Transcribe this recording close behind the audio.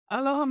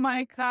Aloha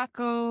mai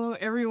kako,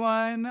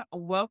 everyone.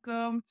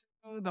 Welcome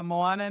to the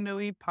Moana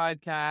Nui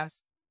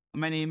Podcast.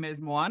 My name is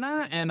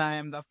Moana, and I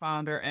am the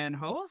founder and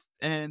host.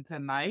 And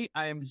tonight,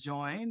 I am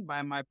joined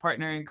by my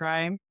partner in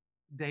crime,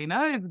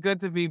 Dana. It's good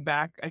to be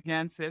back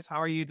again, sis. How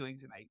are you doing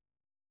tonight?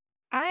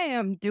 I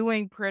am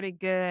doing pretty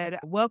good.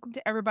 Welcome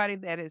to everybody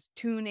that is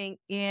tuning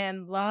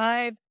in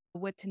live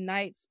with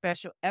tonight's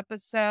special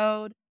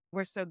episode.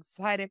 We're so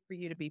excited for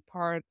you to be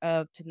part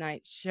of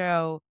tonight's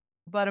show.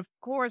 But of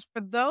course, for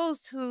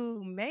those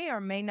who may or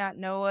may not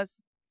know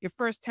us, your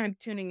first time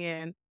tuning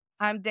in,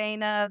 I'm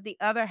Dana, the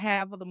other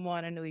half of the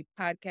Moana Nui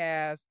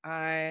Podcast.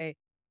 I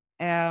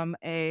am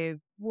a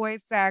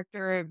voice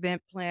actor,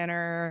 event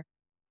planner,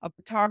 a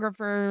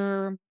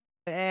photographer,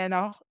 and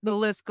the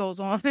list goes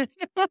on.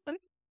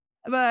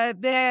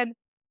 But then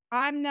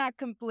I'm not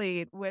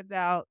complete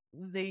without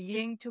the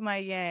yin to my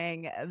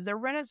yang, the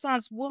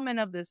Renaissance woman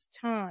of this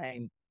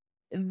time,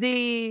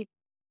 the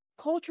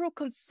cultural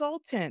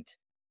consultant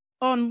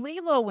on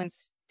Lilo and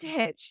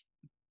Stitch.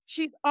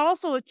 She's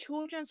also a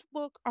children's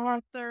book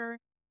author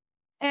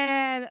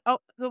and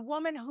the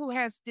woman who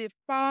has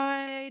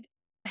defied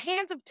the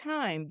hands of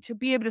time to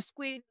be able to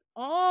squeeze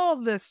all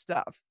this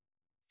stuff.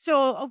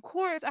 So, of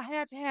course, I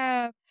have to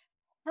have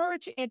her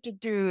to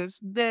introduce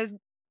this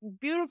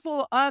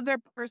beautiful other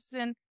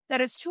person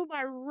that is to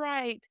my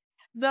right,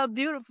 the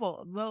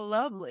beautiful, the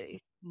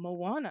lovely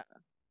Moana.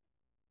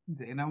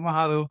 Dana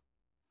mahalo.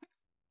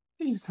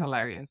 She's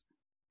hilarious.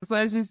 So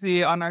as you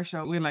see on our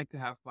show, we like to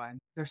have fun.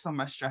 There's so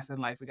much stress in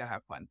life. We gotta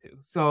have fun too.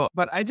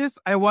 But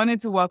I wanted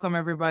to welcome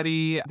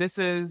everybody. This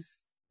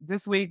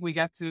week we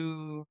get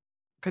to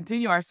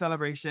continue our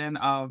celebration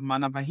of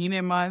Mana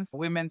Wahine Month,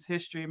 Women's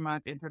History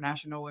Month.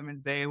 International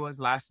Women's Day was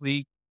last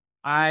week.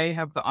 I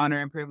have the honor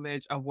and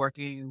privilege of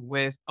working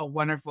with a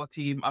wonderful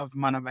team of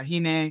Mana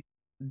Wahine,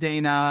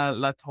 Dana,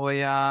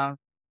 Latoya,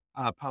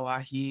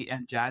 Pawahi,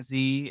 and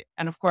Jazzy.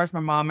 And of course, my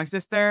mom, my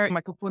sister,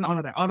 my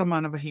kupuna, all the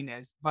Mana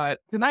Wahines. But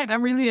tonight,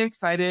 I'm really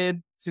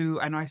excited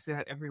I know I say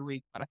that every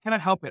week, but I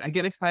cannot help it. I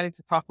get excited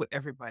to talk with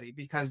everybody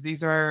because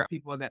these are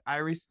people that I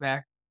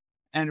respect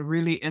and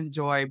really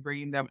enjoy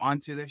bringing them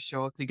onto the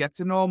show to get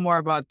to know more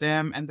about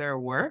them and their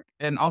work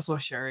and also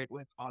share it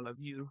with all of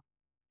you.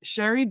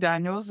 Sheri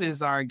Daniels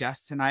is our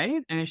guest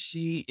tonight, and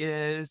she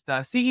is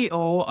the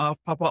CEO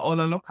of Papa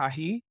Ola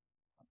Lōkahi,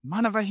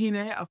 Mana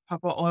Wahine of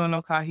Papa Ola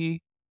Lōkahi.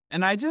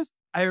 And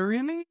I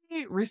really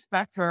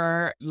respect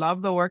her,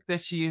 love the work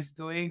that she is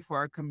doing for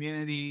our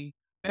community,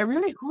 and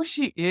really who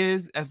she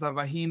is as a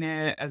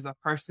Wahine, as a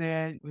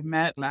person. We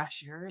met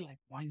last year, like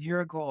 1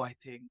 year ago, I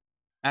think,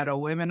 at a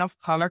Women of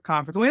Color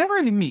conference. We never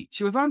really meet.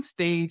 She was on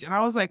stage, and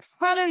I was like,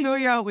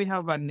 hallelujah, we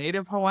have a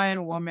Native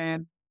Hawaiian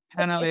woman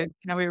panelist.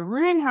 Can we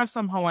really have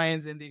some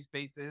Hawaiians in these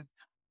spaces?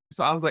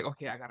 So I was like,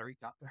 okay, I got to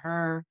reach out to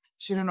her.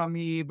 She didn't know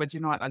me, but you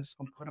know what? I just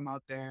want to put them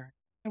out there.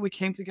 And we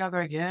came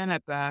together again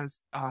at the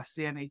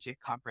CNHA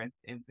conference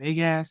in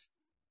Vegas.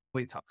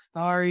 We talked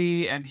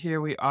story, and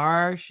here we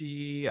are.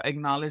 She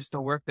acknowledged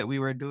the work that we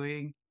were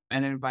doing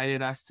and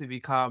invited us to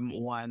become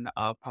one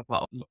of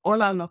Papa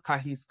Ola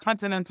Lōkahi's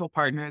continental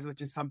partners,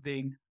 which is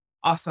something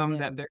awesome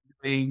that they're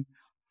doing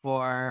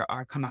for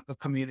our Kanaka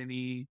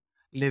community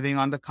living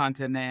on the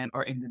continent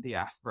or in the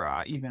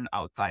diaspora, even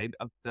outside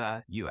of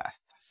the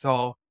US.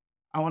 So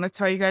I want to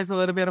tell you guys a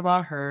little bit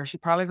about her. She's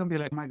probably going to be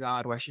like, oh my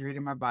God, why is she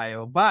reading my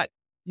bio? But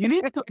you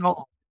need to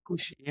know who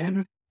she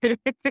is.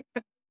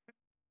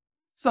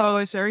 So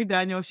Sheri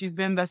Daniels, she's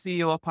been the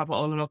CEO of Papa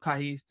Ola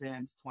Lōkahi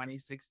since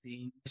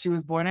 2016. She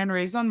was born and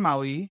raised on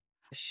Maui.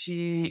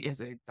 She is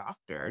a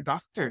doctor.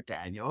 Dr.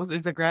 Daniels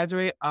is a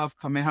graduate of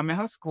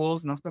Kamehameha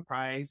schools, no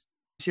surprise.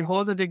 She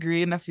holds a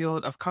degree in the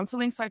field of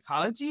counseling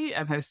psychology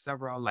and has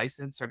several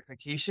license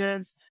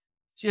certifications.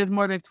 She has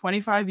more than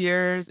 25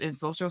 years in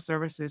social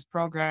services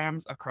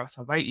programs across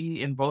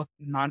Hawaii in both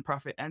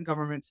nonprofit and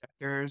government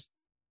sectors.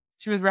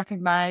 She was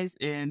recognized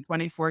in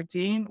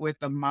 2014 with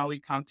the Maui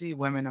County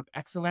Women of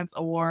Excellence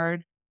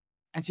Award.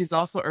 And she's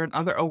also earned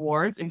other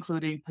awards,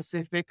 including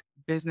Pacific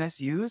Business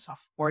Use,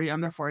 40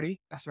 under 40.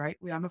 That's right,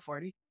 we under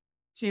 40.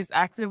 She's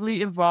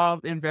actively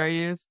involved in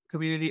various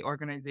community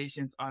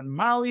organizations on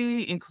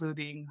Maui,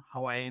 including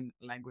Hawaiian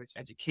language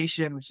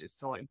education, which is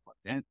so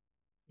important.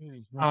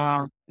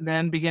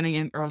 Then beginning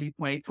in early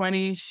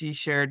 2020, she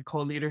shared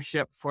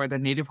co-leadership for the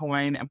Native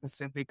Hawaiian and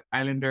Pacific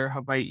Islander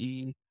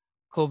Hawaii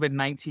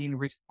COVID-19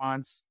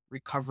 response,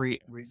 recovery,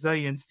 and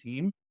resilience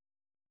team,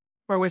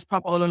 for which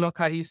Papa Ola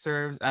Lōkahi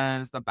serves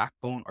as the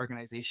backbone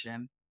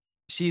organization.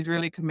 She's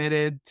really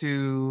committed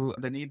to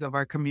the needs of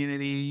our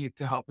community,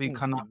 to helping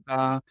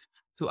Kanaka,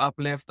 to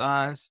uplift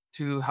us,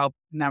 to help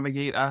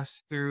navigate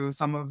us through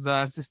some of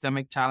the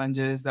systemic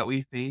challenges that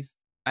we face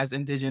as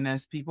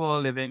Indigenous people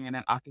living in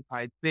an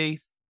occupied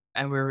space.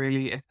 And we're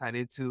really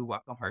excited to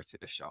welcome her to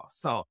the show.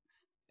 So,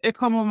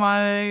 ikamu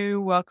mai,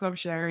 welcome,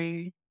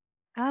 Sheri.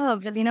 Oh,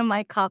 Velina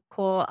mai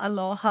kako,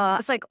 aloha.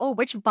 It's like, oh,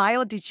 which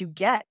bio did you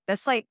get?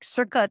 That's like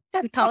circa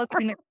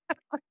 10,000.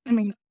 I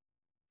mean,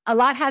 a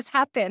lot has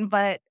happened,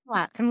 but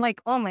I'm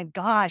like, oh my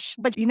gosh.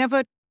 But you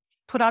never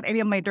put out any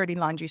of my dirty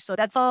laundry. So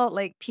that's all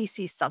like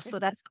PC stuff. So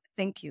that's,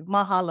 thank you.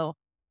 Mahalo,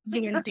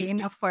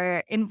 Dana,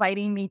 for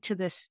inviting me to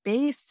this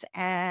space.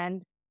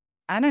 And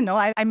I don't know,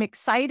 I'm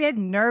excited,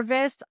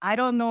 nervous. I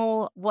don't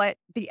know what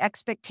the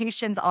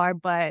expectations are,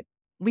 but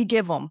we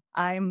give them.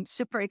 I'm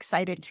super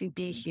excited to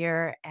be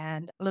here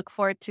and look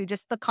forward to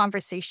just the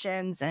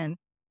conversations and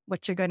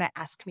what you're going to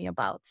ask me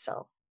about.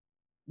 So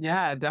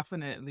Yeah,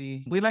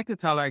 definitely. We like to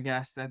tell our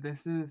guests that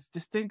this is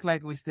just think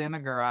like we stay in a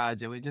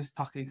garage and we're just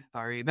talking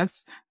story.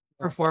 That's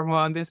super formal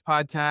on this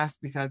podcast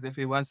because if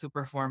we want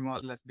super formal,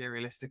 let's be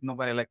realistic.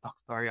 Nobody like talk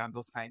story on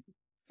those kinds.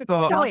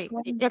 So no, wait,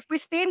 if we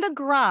stay in the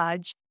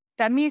garage,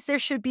 that means there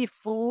should be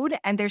food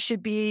and there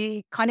should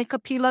be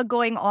kanikapila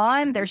going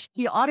on. There should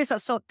be all this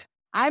stuff. So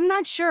I'm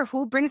not sure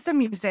who brings the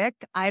music.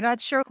 I'm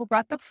not sure who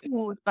brought the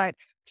food, but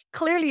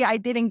clearly I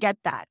didn't get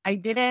that.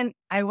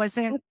 I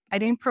wasn't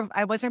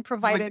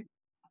provided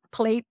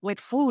plate with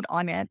food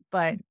on it,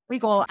 but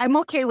I'm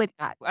okay with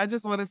that. I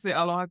just want to say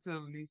aloha to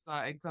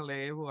Lisa and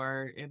Kale who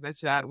are in the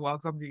chat.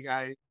 Welcome, you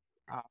guys.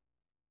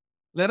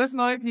 Let us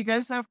know if you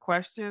guys have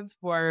questions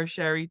for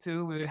Sheri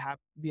too. We'll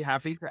be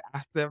happy to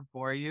ask them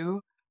for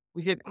you.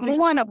 We can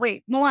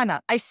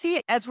Moana. I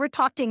see as we're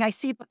talking, I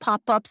see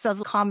pop-ups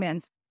of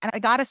comments. And I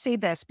got to say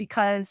this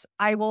because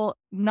I will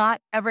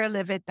not ever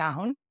live it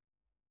down,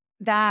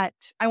 that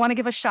I want to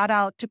give a shout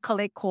out to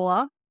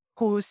Kalekoa,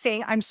 who's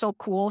saying I'm so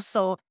cool.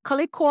 So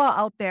Kalekoa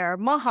out there,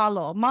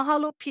 mahalo.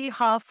 Mahalo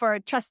piha for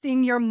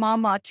trusting your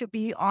mama to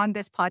be on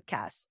this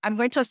podcast. I'm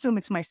going to assume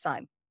it's my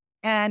son.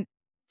 And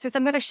since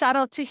I'm going to shout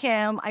out to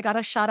him, I got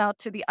to shout out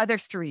to the other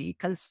three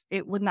because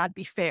it would not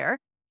be fair.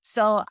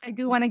 So I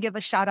do want to give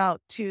a shout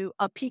out to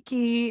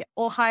Apiki,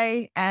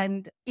 Ohai,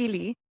 and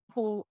Ili,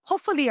 who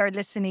hopefully are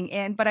listening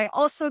in. But I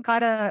also got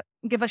to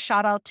give a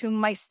shout out to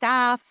my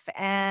staff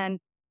and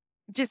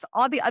just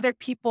all the other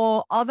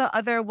people, all the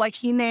other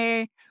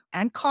Wahine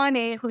and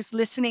Kane who's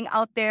listening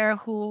out there,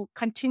 who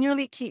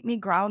continually keep me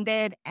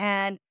grounded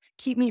and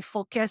keep me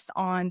focused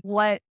on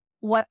what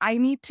I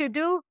need to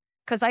do,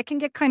 because I can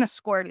get kind of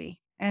squirrely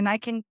and I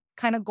can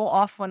kind of go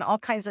off on all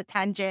kinds of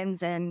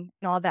tangents and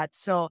all that.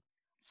 So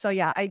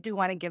yeah, I do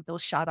want to give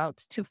those shout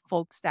outs to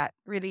folks that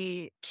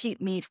really keep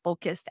me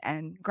focused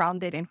and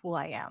grounded in who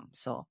I am.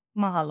 So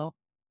mahalo.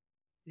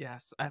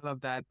 Yes, I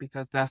love that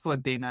because that's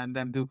what Dana and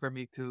them do for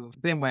me too.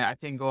 Same way I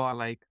can go on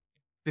like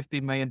 50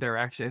 million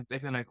directions. They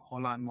feel like,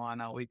 hold on,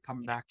 Moana, we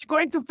come back. You're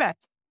going to bed.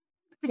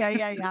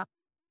 Yeah.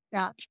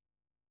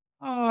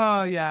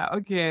 Oh, yeah.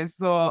 Okay.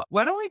 So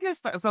why don't we get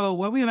started? So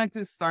what we like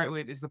to start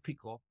with is the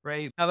pico,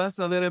 right? Tell us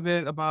a little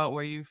bit about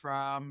where you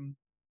from.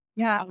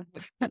 Yeah.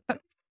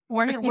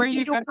 Where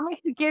you I'm going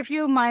to give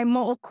you my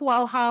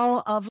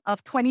mo'okuauhau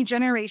of 20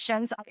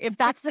 generations. If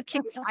that's the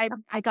case,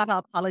 I gotta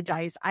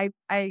apologize.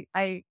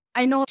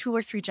 I know 2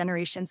 or 3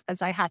 generations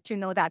because I had to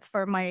know that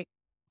for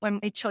when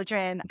my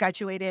children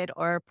graduated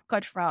or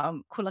got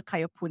from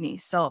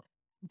Kulakaiapuni. So,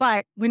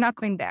 but we're not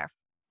going there.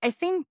 I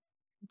think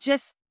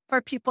just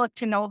for people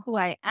to know who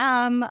I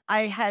am,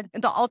 I had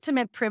the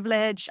ultimate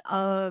privilege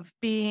of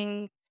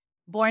being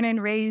born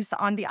and raised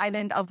on the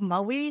island of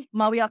Maui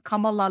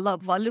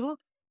Akamalala Walu.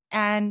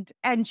 And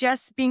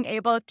just being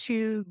able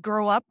to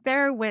grow up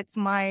there with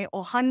my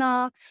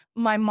ohana.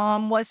 My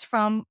mom is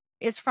from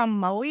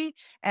Maui,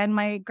 and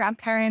my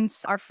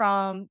grandparents are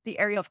from the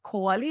area of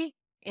Kauali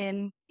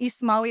in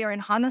East Maui or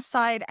in Hana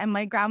side, and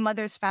my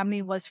grandmother's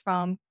family was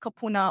from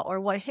Kapuna or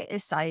Wahine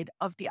side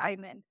of the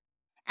island.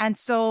 And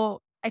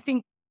so I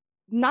think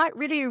not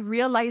really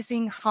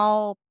realizing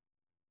how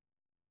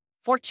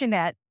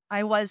fortunate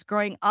I was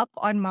growing up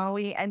on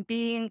Maui and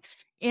being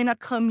in a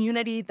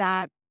community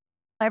that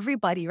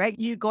everybody, right?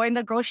 You go in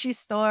the grocery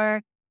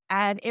store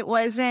and it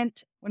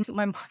wasn't when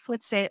my mom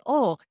would say,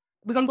 oh,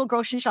 we're going to go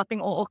grocery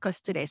shopping o'okas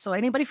today. So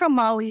anybody from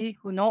Maui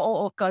who know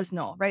o'okas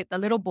know, right? The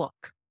little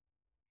book.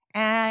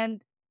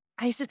 And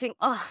I used to think,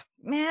 oh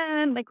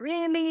man, like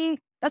really?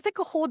 That's like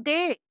a whole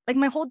day. Like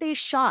my whole day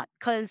shot,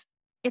 because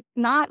it's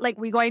not like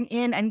we're going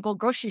in and go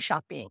grocery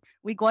shopping.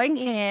 We're going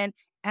in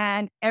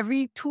and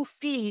every 2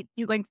 feet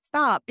you're going to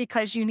stop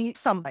because you need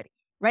somebody,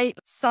 right?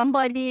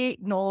 Somebody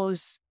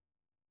knows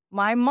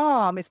my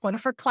mom is one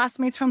of her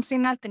classmates from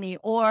St. Anthony,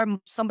 or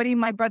somebody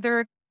my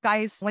brother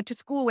guys went to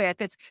school with.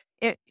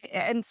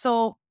 And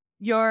so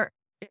it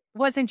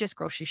wasn't just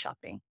grocery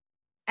shopping.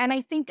 And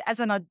I think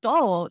as an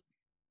adult,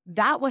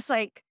 that was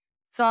like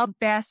the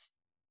best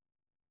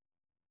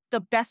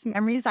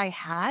memories I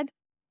had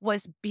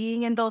was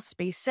being in those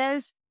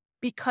spaces,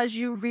 because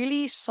you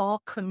really saw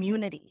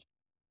community.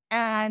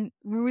 And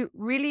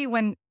really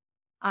when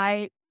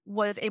I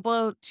was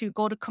able to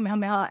go to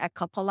Kamehameha at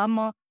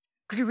Kapalama,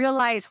 you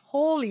realize,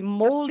 holy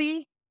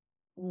moly,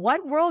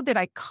 what world did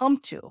I come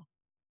to?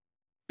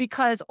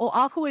 Because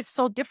Oahu is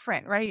so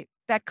different, right?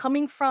 That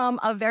coming from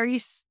a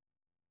very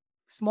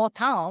small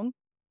town,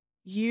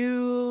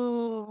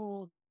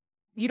 you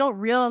don't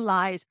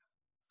realize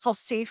how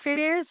safe it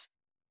is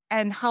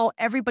and how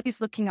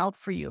everybody's looking out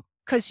for you.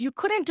 Because you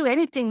couldn't do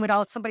anything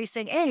without somebody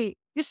saying, hey,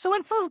 you're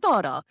so-and-so's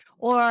daughter,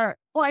 or,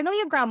 oh, I know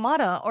your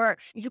grandmother, or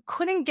you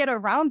couldn't get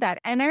around that.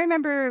 And I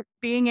remember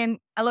being in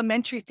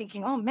elementary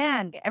thinking, oh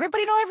man,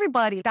 everybody know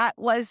everybody.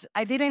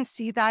 I didn't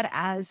see that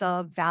as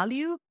a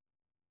value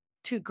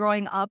to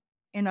growing up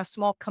in a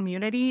small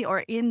community or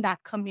in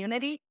that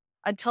community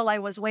until I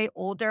was way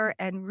older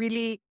and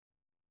really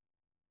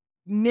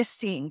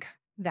missing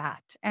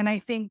that. And I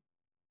think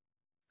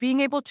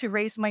being able to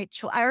raise my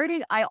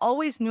children, I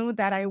always knew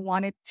that I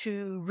wanted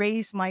to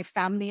raise my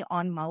family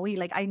on Maui.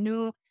 Like I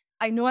knew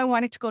I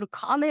wanted to go to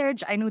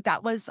college. I knew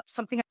that was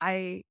something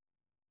I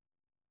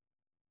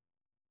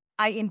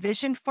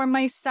envisioned for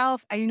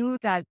myself. I knew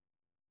that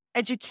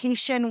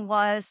education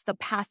was the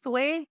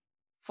pathway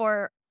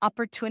for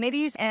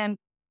opportunities. And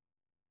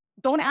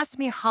don't ask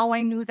me how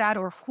I knew that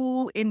or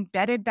who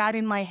embedded that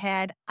in my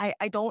head.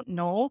 I don't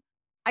know.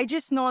 I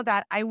just know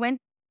that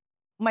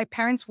my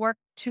parents worked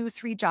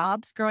 2-3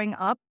 jobs growing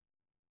up.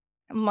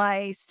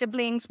 My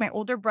siblings, my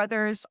older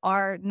brothers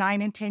are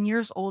 9 and 10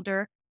 years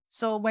older.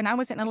 So when I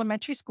was in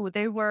elementary school,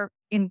 they were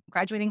in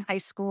graduating high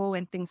school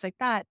and things like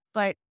that.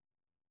 But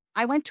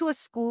I went to a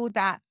school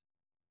that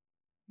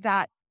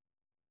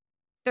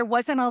there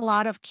wasn't a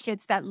lot of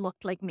kids that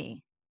looked like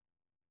me,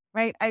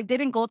 right? I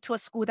didn't go to a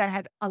school that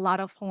had a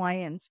lot of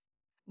Hawaiians.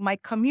 My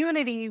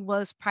community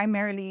was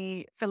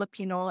primarily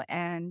Filipino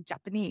and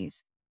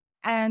Japanese.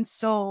 And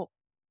so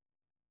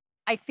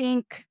I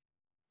think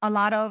a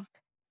lot of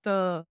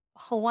the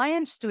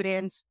Hawaiian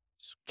students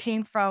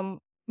came from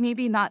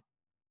maybe not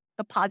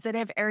the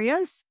positive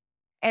areas.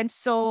 And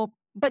so,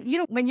 but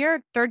when you're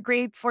 3rd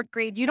grade, 4th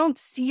grade, you don't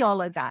see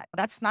all of that.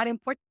 That's not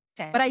important.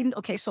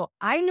 But so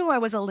I knew I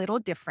was a little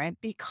different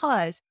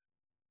because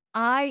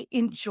I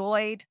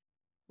enjoyed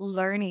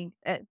learning.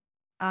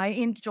 I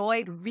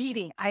enjoyed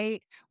reading. I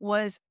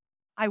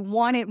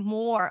wanted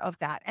more of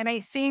that. And I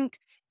think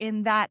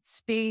in that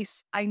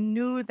space, I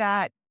knew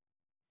that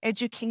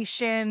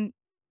education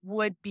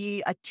would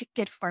be a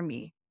ticket for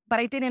me, but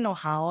I didn't know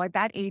how. At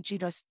that age,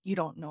 you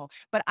don't know.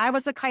 But I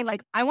was the kind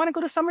like, I want to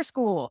go to summer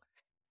school.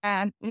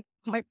 And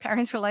my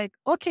parents were like,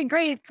 okay,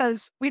 great,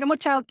 because we don't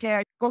want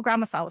childcare, go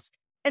grandma's house.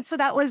 And so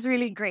that was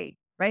really great,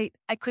 right?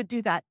 I could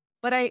do that.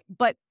 But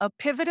a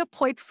pivotal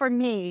point for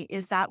me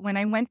is that when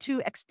I went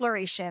to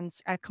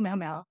explorations at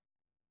Kamehameha,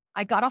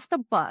 I got off the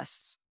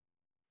bus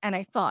and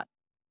I thought,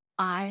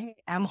 I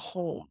am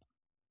home.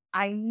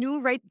 I knew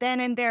right then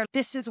and there,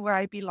 this is where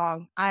I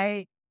belong.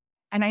 And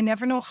I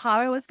never know how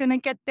I was going to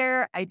get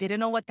there. I didn't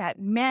know what that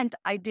meant.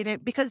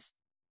 Because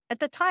at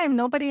the time,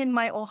 nobody in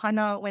my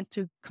ohana went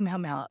to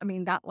Kamehameha. I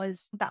mean, that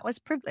was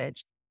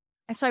privilege.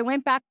 And so I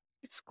went back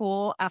to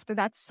school after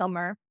that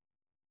summer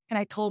and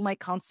I told my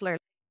counselor,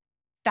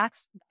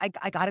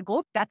 I got to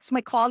go. That's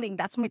my calling.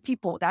 That's my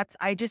people.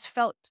 I just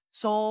felt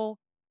so,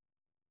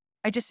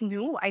 I just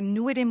knew. I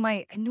knew it in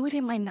my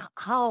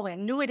na'au.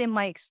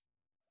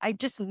 I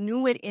just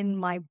knew it in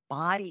my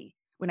body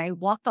when I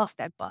walked off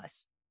that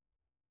bus.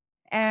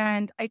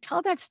 And I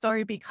tell that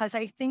story because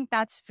I think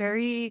that's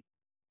very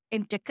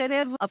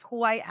indicative of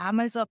who I am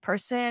as a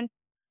person,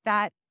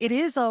 that it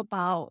is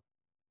about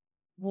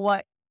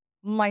what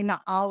my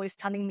na'au is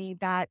telling me,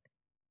 that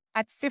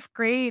at 5th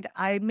grade,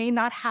 I may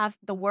not have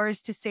the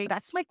words to say,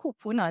 that's my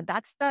kupuna.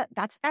 That's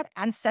that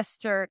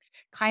ancestor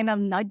kind of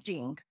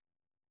nudging.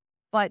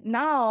 But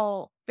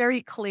now,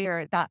 very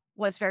clear, that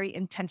was very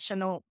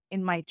intentional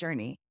in my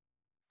journey.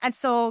 And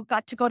so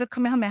got to go to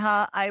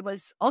Kamehameha. I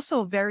was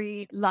also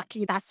very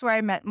lucky. That's where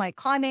I met my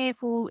kane,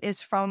 who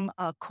is from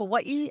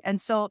Kauai.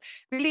 And so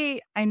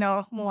really, I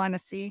know Moana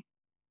Nui.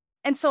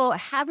 And so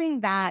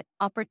having that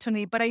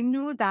opportunity, but I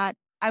knew that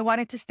I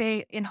wanted to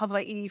stay in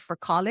Hawaii for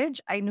college.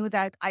 I knew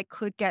that I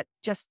could get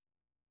just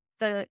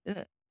the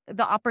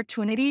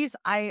opportunities.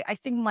 I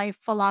think my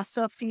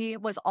philosophy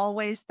was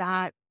always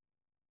that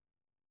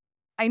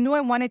I knew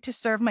I wanted to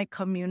serve my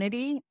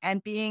community,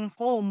 and being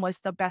home was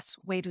the best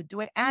way to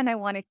do it. And I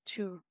wanted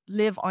to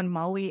live on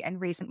Maui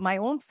and raise my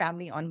own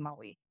family on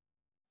Maui.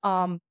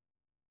 But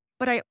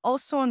I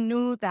also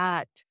knew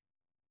that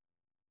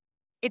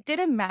it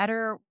didn't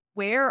matter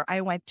where I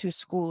went to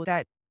school,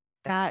 that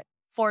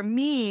for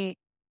me,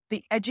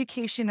 the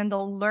education and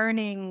the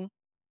learning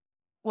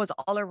was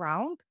all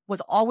around,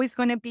 was always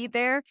going to be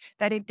there,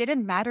 that it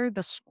didn't matter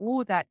the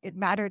school, that it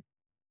mattered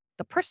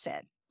the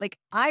person. Like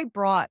I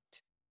brought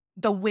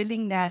the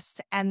willingness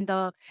and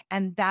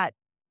that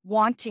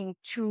wanting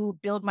to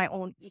build my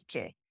own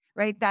ike,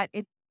 right?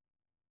 The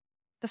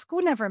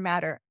school never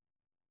mattered.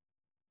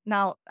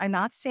 Now, I'm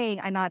not saying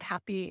I'm not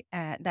happy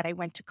that I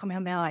went to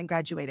Kamehameha and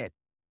graduated.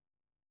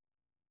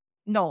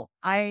 No,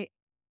 I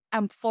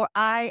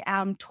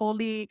am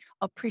totally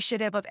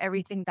appreciative of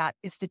everything that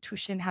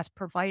institution has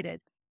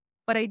provided.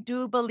 But I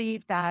do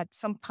believe that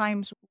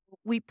sometimes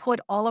we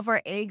put all of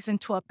our eggs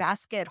into a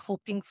basket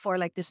hoping for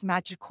like this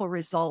magical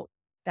result,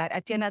 that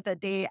at the end of the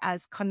day,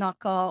 as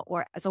Kanaka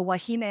or as a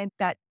Wahine,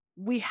 that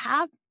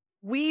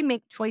we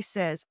make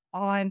choices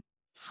on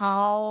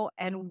how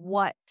and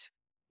what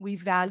we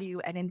value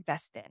and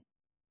invest in.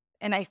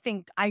 And I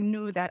think I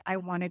knew that I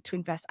wanted to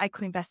invest. I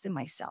could invest in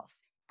myself.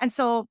 And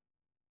so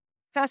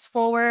fast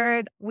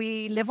forward,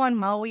 we live on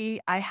Maui.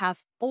 I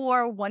have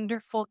 4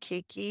 wonderful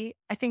keiki.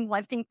 I think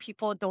one thing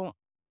people don't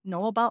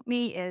know about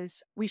me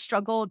is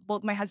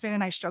both my husband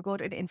and I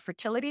struggled in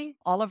infertility.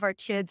 All of our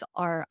kids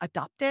are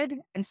adopted.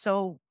 And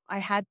so I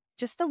had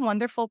just the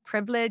wonderful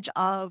privilege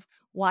of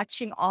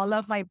watching all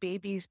of my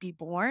babies be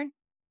born.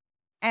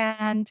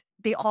 And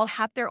they all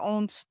have their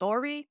own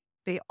story.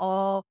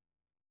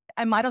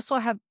 I might also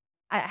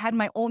I had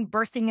my own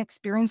birthing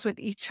experience with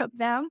each of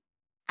them.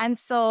 And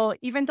so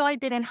even though I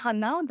didn't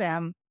hanau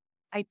them,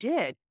 I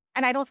did.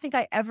 And I don't think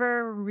I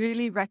ever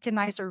really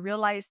recognized or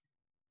realized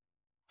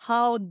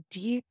how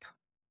deep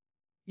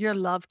your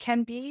love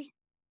can be,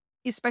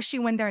 especially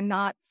when they're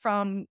not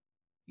from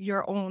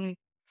your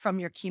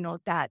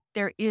keynote, that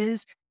there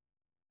is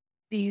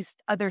these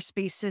other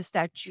spaces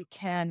that you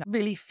can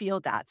really feel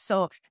that.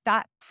 So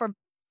that for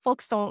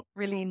folks don't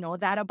really know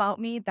that about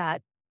me,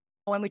 that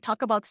when we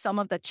talk about some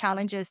of the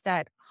challenges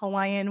that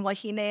Hawaiian,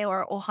 Wahine,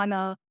 or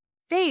Ohana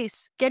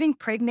face, getting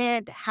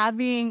pregnant,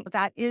 having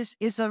that is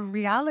a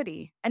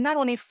reality. And not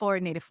only for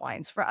Native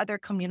Hawaiians, for other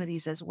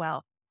communities as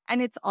well. And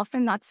it's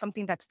often not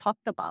something that's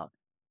talked about.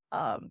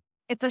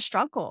 It's a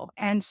struggle.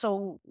 And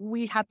so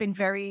we have been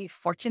very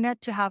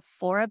fortunate to have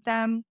 4 of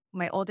them.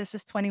 My oldest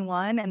is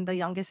 21 and the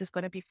youngest is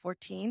going to be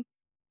 14.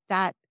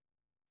 That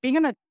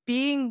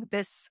being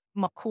this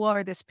makua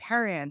or this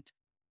parent,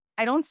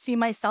 I don't see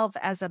myself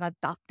as an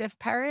adoptive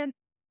parent.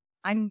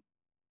 I'm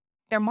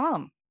their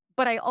mom.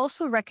 But I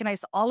also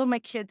recognize all of my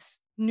kids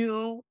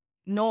know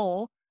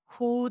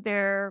who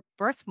their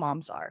birth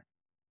moms are.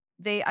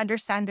 They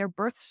understand their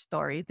birth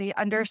story. They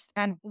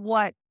understand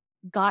what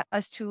got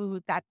us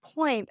to that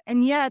point.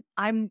 And yet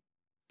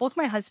both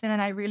my husband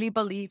and I really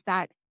believe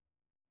that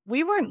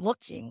we weren't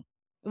looking.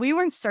 We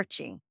weren't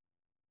searching.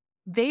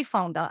 They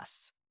found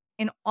us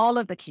in all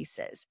of the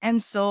cases.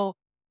 And so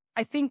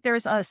I think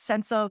there's a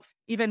sense of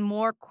even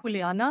more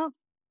kuleana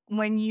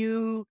when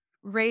you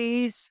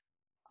raise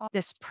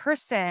this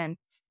person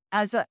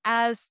as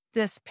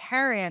this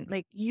parent.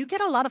 Like, you get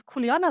a lot of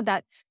kuleana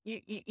that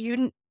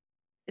you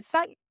it's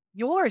not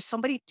yours.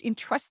 Somebody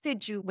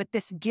entrusted you with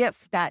this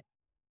gift that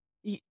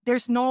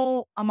there's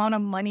no amount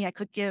of money I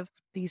could give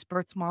these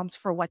birth moms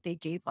for what they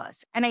gave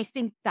us. And I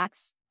think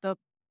that's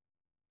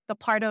the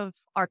part of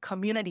our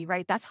community,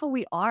 right? That's how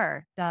we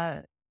are.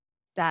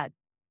 That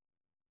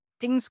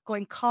things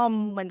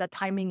come when the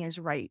timing is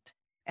right,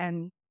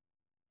 and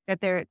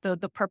that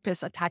the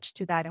purpose attached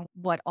to that and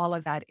what all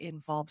of that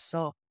involves.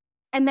 So,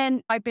 and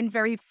then I've been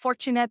very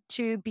fortunate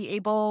to be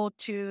able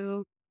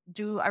to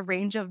do a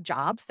range of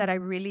jobs that I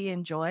really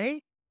enjoy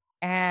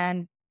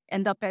and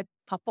end up at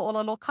Papa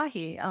Ola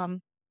Lōkahi.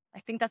 I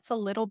think that's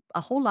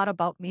a whole lot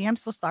about me. I'm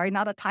so sorry.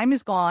 Now the time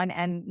is gone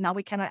and now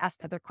we cannot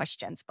ask other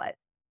questions, but.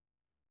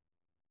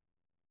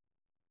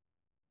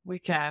 We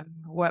can.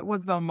 What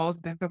was the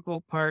most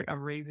difficult part of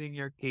raising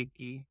your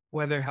keiki,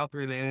 whether health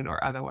related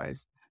or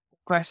otherwise?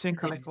 Question,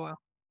 Kalefua.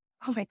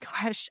 Oh my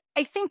gosh.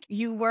 I think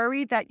you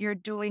worry that you're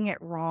doing it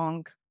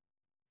wrong,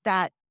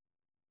 that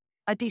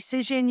a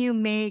decision you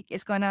make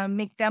is going to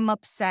make them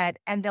upset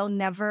and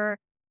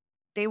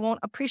they won't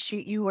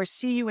appreciate you or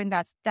see you in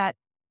that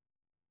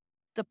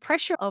the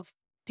pressure of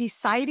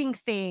deciding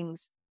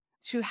things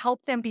to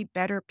help them be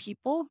better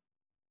people.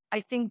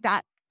 I think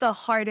that's the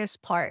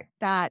hardest part,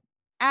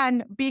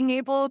 and being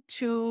able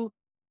to,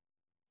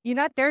 you're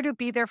not there to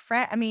be their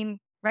friend. I mean,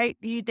 right?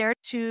 You're there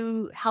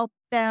to help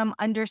them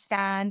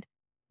understand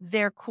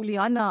their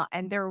kuleana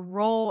and their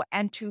role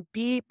and to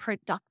be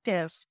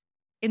productive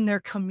in their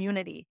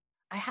community.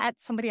 I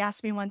had somebody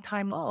ask me one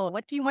time, "Oh,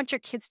 what do you want your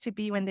kids to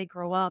be when they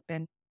grow up?"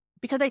 And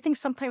because I think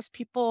sometimes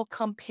people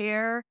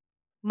compare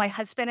my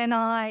husband and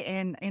I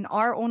in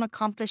our own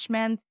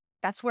accomplishments,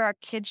 that's where our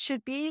kids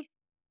should be.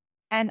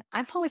 And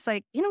I'm always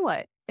like, you know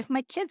what? If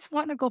my kids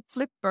want to go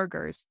flip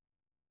burgers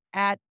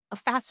at a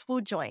fast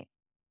food joint,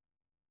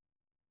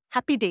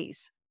 happy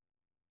days.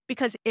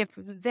 Because if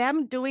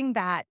them doing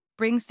that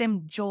brings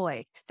them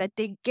joy, that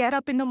they get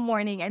up in the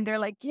morning and they're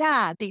like,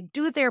 yeah, they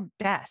do their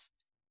best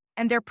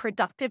and they're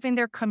productive in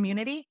their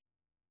community,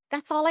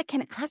 that's all I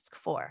can ask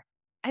for.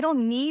 I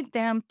don't need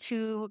them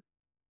to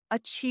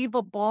achieve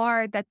a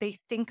bar that they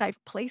think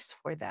I've placed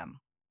for them,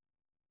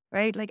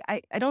 right? Like,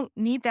 I don't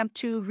need them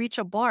to reach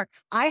a bar.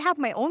 I have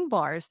my own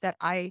bars that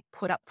I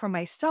put up for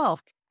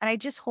myself. And I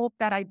just hope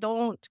that I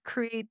don't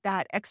create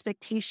that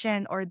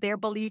expectation or their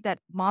belief that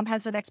mom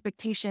has an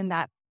expectation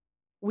that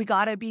we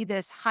got to be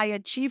this high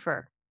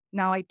achiever.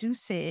 Now, I do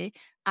say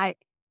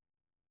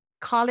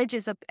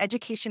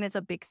education is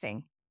a big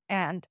thing.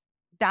 And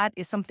that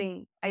is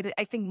something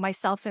I think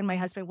myself and my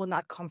husband will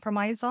not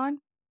compromise on.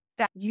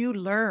 That you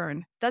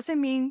learn doesn't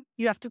mean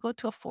you have to go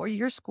to a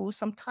 4-year school.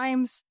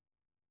 Sometimes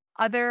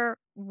other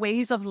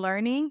ways of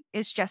learning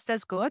is just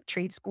as good,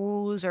 trade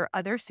schools or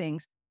other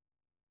things.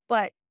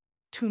 But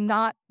to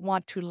not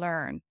want to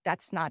learn,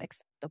 that's not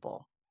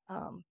acceptable.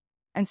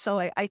 And so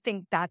I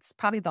think that's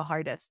probably the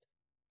hardest,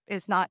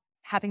 is not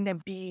having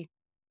them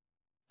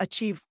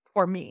achieve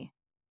for me,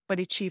 but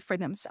achieve for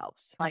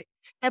themselves. Like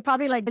they're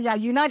probably like, yeah,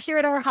 you're not here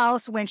at our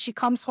house when she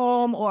comes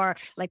home, or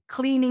like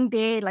cleaning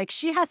day. Like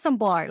she has some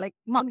bar. Like,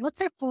 mom, no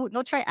try food,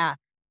 no try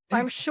act. So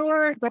I'm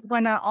sure they're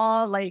gonna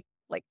all like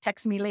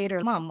text me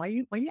later, mom, why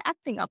you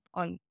acting up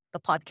on the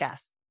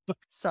podcast?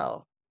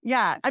 So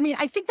yeah, I mean,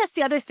 I think that's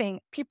the other thing.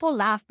 People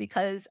laugh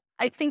because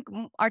I think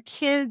our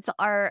kids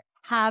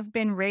have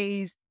been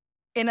raised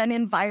in an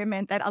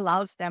environment that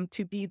allows them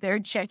to be their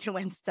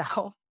genuine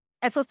self.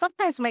 And so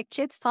sometimes my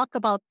kids talk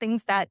about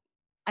things that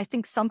I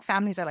think some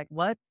families are like,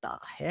 what the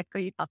heck are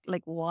you talking?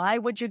 Like, why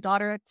would your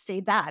daughter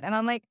say that? And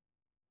I'm like,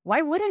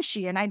 why wouldn't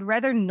she? And I'd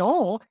rather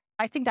know.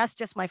 I think that's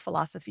just my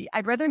philosophy.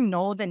 I'd rather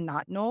know than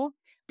not know,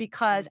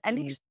 because at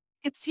least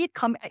you can see it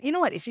come. You know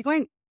what? If you're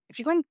going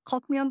to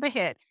clock me on the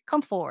head,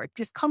 come forward.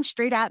 Just come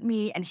straight at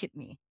me and hit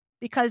me.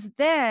 Because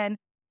then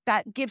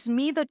that gives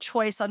me the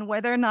choice on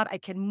whether or not I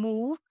can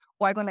move,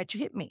 or I'm going to let you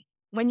hit me.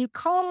 When you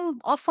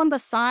come off on the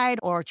side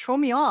or throw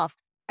me off,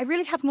 I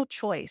really have no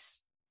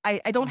choice. I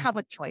don't have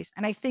a choice.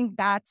 And I think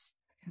that's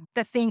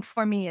the thing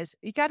for me is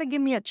you got to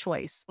give me a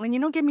choice. When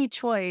you don't give me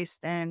choice,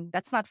 then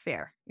that's not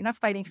fair. You're not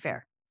fighting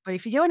fair. But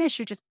if you get an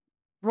issue, just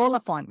roll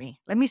up on me.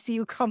 Let me see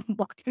you come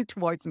walking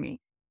towards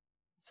me.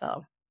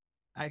 So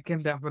I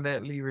can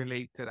definitely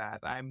relate to that.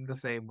 I'm the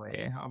same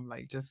way. I'm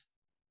like, just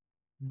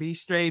be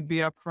straight, be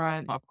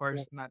upfront. Of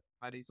course, not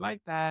everybody's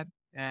like that.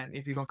 And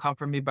if you're gonna come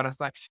for me, but it's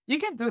like you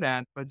can do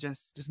that, but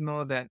just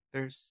know that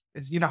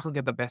you're not gonna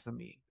get the best of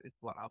me. Is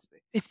what I'll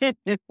say.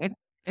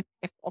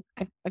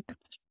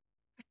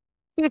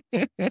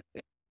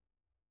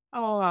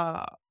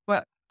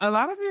 But a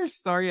lot of your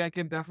story I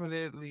can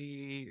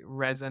definitely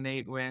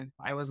resonate with.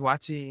 I was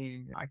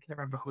watching, I can't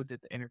remember who did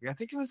the interview. I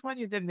think it was one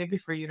you did maybe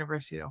for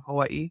University of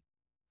Hawaii.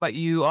 But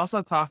you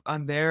also talked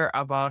on there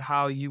about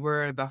how you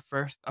were the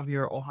first of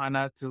your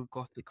ohana to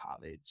go to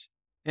college.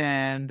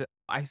 And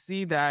I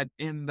see that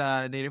in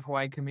the Native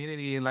Hawaiian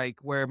community, like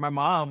where my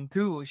mom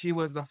too, she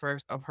was the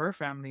first of her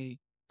family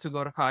to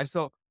go to college.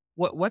 So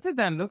what did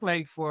that look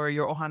like for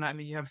your ohana? I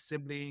mean, you have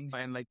siblings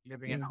and like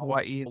living in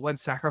Hawaii. What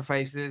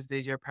sacrifices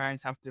did your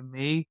parents have to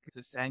make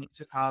to send you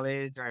to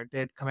college, or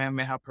did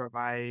Kamehameha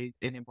provide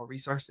any more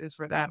resources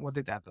for that? What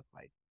did that look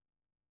like?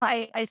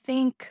 I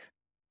think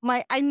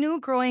I knew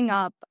growing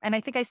up, and I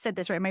think I said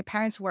this, right? My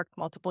parents worked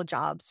multiple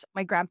jobs.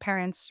 My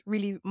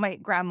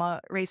grandma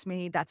raised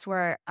me. That's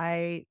where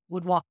I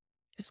would walk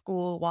to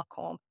school, walk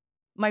home.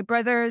 My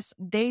brothers,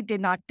 they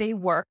did not, they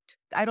worked.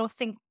 I don't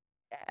think,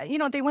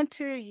 they went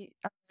to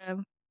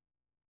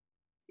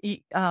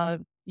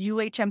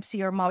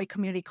UHMC or Maui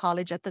Community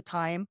College at the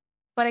time.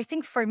 But I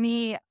think for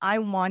me, I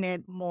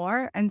wanted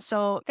more. And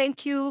so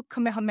thank you,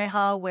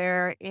 Kamehameha,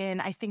 where in,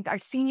 I think our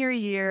senior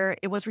year,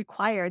 it was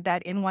required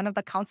that in one of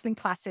the counseling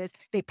classes,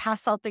 they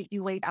pass out the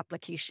UA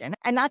application.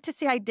 And not to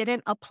say I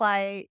didn't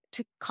apply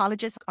to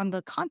colleges on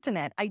the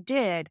continent. I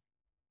did.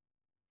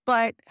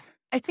 But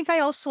I think I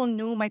also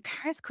knew my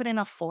parents couldn't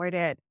afford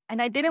it.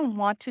 And I didn't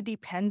want to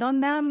depend on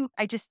them.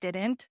 I just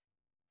didn't.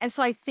 And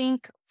so I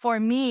think for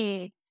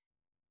me,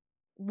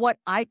 what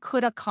I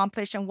could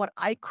accomplish and what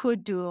I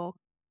could do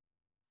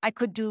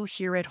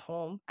here at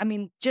home. I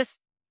mean, just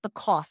the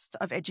cost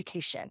of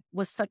education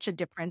was such a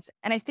difference.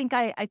 And I think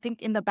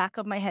in the back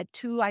of my head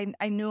too, I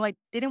knew I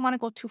didn't want to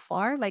go too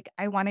far. Like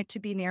I wanted to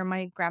be near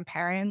my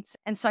grandparents.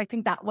 And so I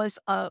think that was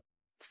a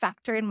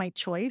factor in my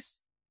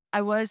choice.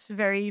 I was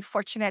very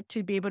fortunate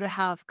to be able to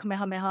have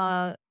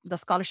Kamehameha, the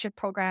scholarship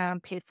program,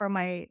 paid for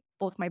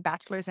both my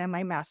bachelor's and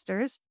my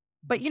master's.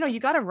 But you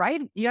gotta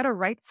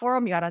write for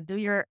them, you gotta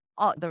do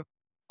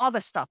all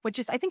the stuff, which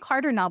is, I think,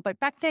 harder now.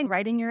 But back then,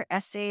 writing your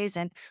essays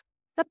and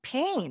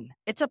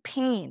it's a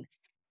pain.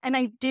 And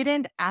I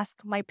didn't ask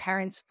my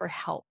parents for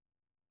help.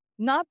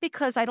 Not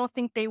because I don't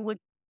think they would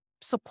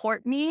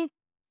support me,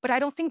 but I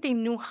don't think they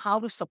knew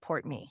how to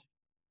support me.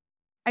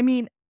 I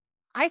mean,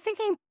 I think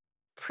I'm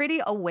pretty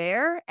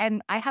aware,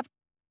 and I have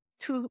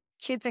 2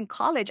 kids in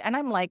college, and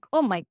I'm like,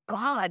 oh my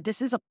God,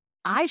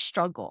 I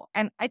struggle.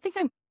 And I think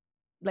I'm,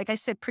 like I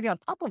said, pretty on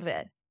top of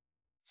it.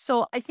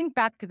 So I think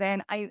back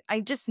then,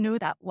 I just knew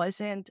that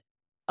wasn't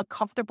a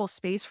comfortable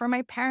space for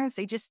my parents.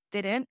 They just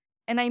didn't.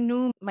 And I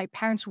knew my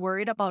parents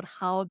worried about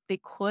how they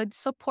could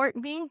support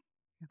me.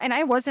 And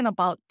I wasn't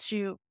about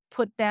to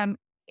put them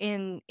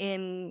in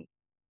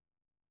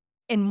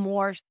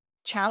more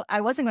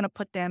I wasn't going to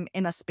put them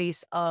in a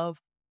space of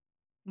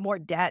more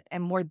debt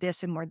and more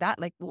this and more that.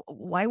 Like,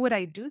 why would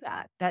I do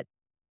that? That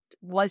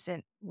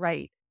wasn't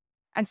right.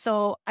 And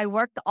so I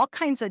worked all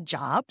kinds of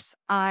jobs.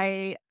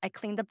 I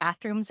cleaned the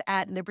bathrooms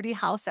at Liberty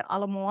House at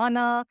Ala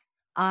Moana.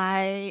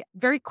 I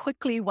very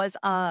quickly was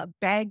a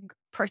bag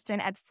person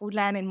at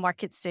Foodland in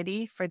Market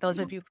City, for those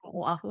of you from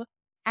Oahu.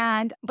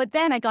 But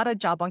then I got a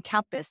job on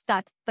campus.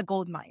 That's the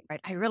gold mine,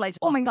 right? I realized,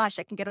 oh my gosh,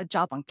 I can get a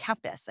job on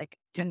campus. I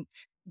can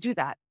do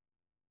that.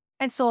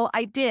 And so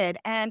I did.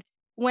 And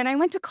when I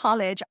went to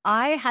college,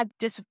 I had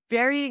this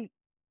very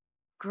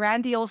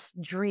grandiose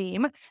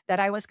dream that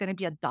I was going to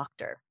be a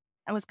doctor.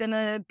 I was going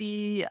to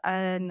be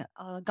an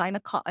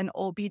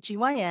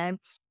OBGYN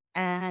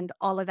and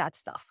all of that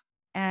stuff.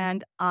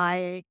 And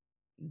I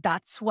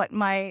that's what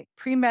my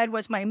pre-med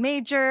was, my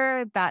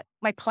major, that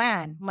my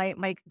plan,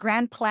 my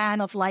grand plan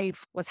of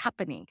life was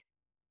happening.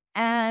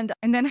 And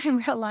then I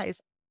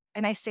realized,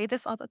 and I say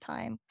this all the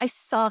time, I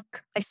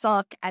suck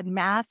at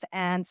math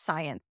and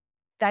science.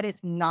 That is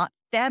not,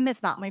 STEM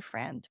is not my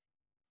friend.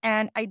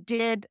 And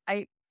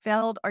I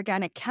failed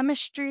organic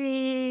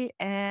chemistry.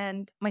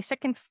 And my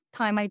second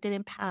time I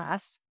didn't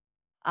pass,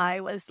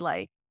 I was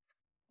like,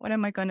 what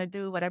am I going to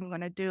do? What am I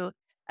going to do?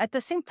 At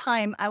the same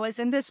time, I was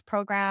in this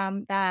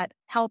program that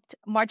helped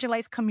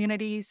marginalized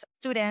communities,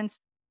 students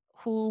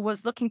who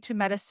was looking to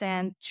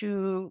medicine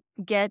to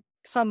get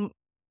some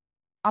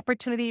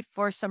opportunity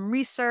for some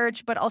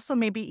research, but also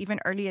maybe even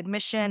early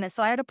admission. And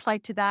so I had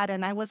applied to that,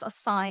 and I was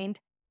assigned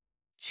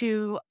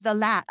to a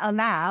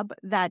lab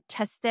that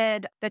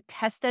tested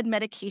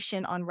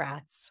medication on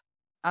rats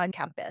on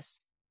campus.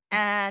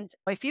 And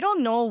if you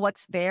don't know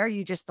what's there,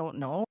 you just don't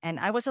know. And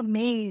I was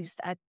amazed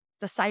at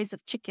the size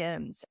of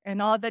chickens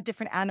and all the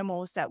different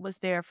animals that was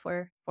there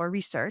for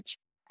research.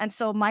 And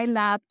so my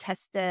lab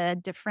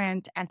tested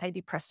different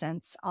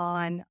antidepressants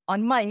on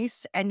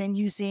mice, and then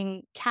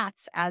using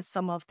cats as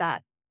some of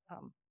that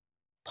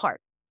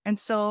part. And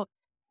so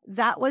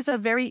that was a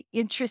very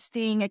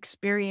interesting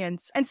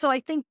experience. And so I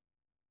think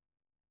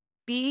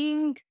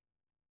being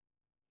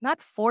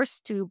not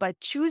forced to, but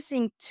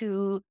choosing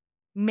to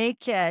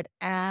make it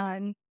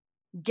and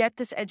get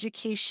this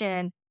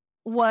education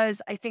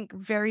was, I think,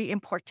 very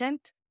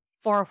important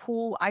for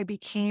who I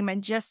became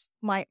and just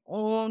my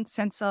own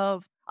sense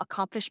of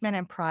accomplishment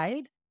and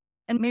pride,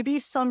 and maybe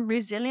some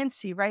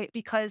resiliency, right?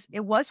 Because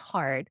it was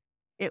hard.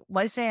 It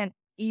wasn't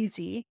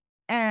easy.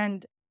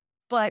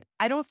 But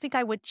I don't think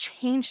I would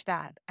change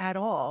that at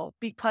all,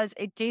 because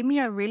it gave me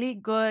a really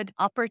good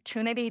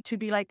opportunity to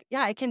be like,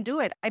 yeah, I can do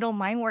it. I don't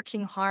mind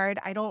working hard.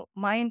 I don't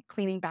mind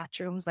cleaning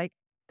bathrooms. Like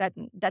that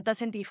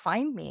doesn't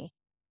define me.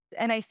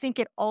 And I think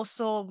it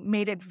also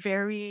made it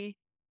very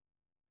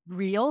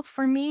real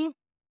for me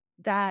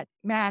that,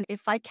 man,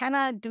 if I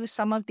cannot do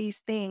some of these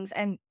things,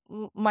 and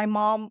my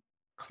mom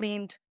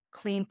cleaned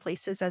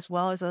places as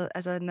well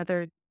as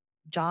another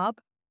job.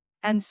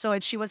 And so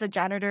she was a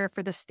janitor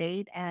for the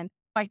state. And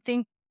I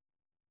think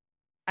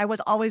I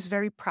was always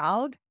very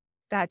proud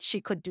that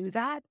she could do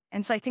that.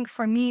 And so I think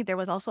for me, there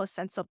was also a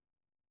sense of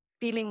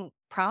feeling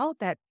proud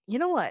that, you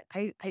know what,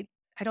 I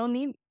don't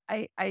need,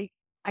 I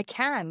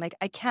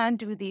can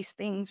do these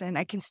things, and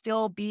I can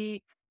still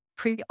be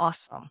pretty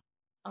awesome.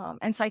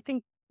 And so I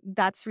think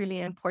that's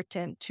really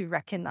important to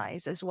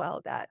recognize as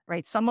well, that,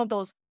 right, some of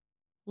those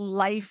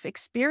life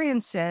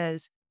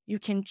experiences, you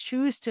can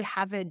choose to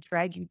have it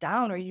drag you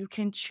down, or you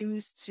can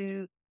choose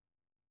to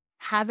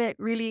have it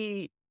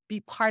really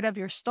be part of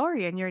your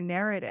story and your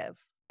narrative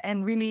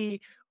and really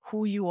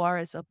who you are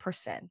as a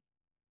person.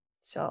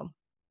 So,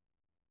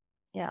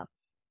 yeah.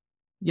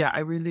 Yeah, I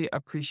really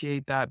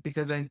appreciate that,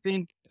 because I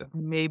think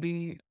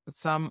maybe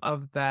some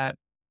of that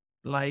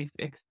life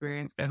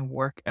experience and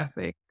work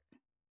ethic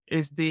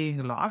is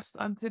being lost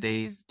on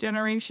today's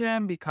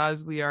generation,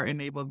 because we are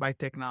enabled by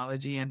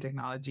technology, and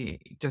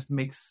technology just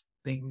makes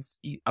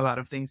a lot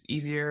of things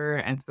easier.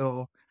 And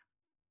so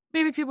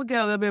maybe people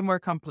get a little bit more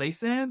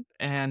complacent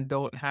and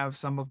don't have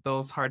some of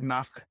those hard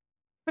knock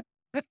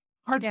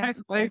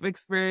life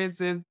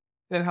experiences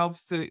that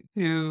helps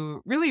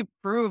to really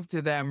prove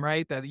to them,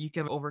 right, that you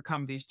can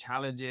overcome these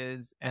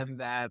challenges, and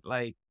that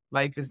like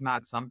life is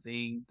not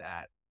something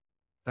that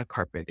the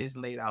carpet is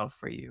laid out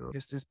for you.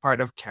 This is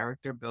part of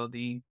character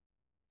building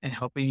and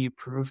helping you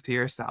prove to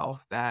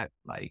yourself that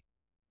like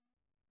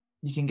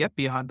you can get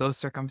beyond those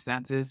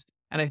circumstances.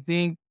 And I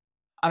think,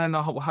 I don't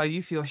know how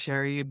you feel,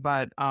 Sheri,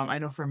 but I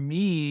know for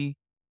me,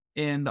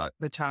 in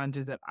the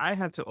challenges that I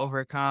had to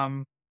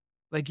overcome,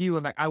 like you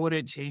were like, I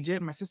wouldn't change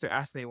it. My sister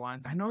asked me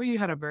once, I know you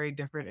had a very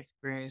different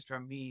experience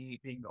from me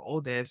being the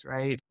oldest,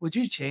 right? Would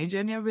you change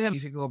any of it if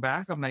you could go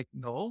back? I'm like,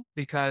 no,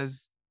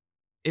 because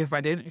if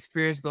I didn't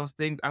experience those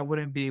things, I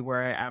wouldn't be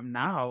where I am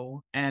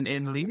now. And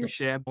in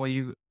leadership, when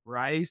you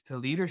rise to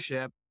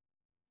leadership,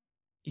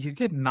 you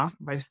get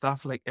knocked by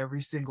stuff like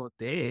every single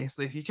day.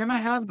 So if you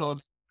cannot handle,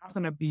 you're not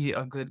gonna be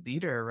a good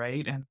leader,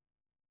 right? And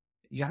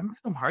you gotta make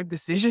some hard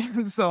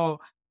decisions. So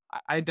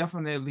I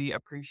definitely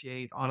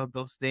appreciate all of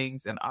those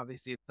things, and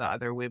obviously the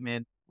other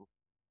women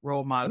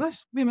role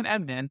models, women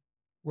and men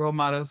role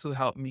models who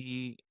helped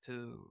me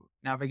to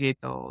navigate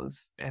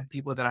those, and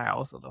people that I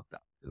also looked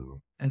up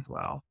to as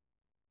well.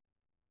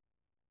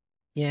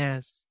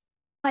 Yes.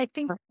 I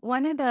think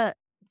one of the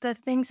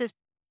things is,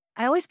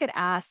 I always get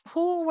asked,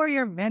 who were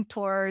your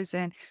mentors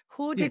and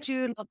who Yeah. did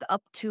you look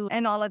up to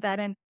and all of that.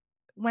 And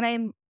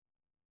when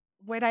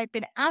I've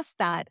been asked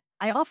that,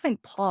 I often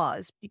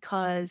pause,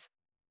 because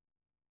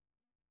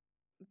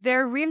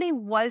there really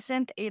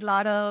wasn't a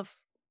lot of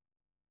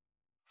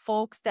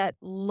folks that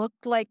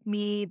looked like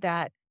me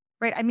that,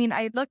 right? I mean,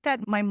 I looked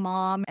at my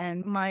mom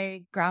and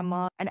my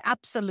grandma, and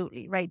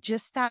absolutely, right?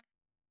 Just that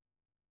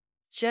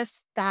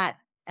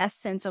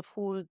essence of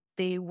who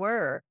they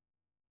were.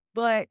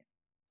 But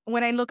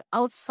when I look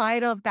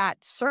outside of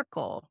that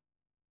circle,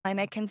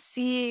 and I can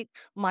see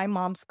my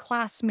mom's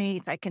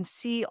classmates, I can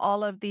see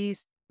all of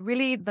these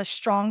really the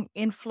strong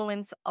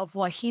influence of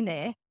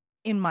Wahine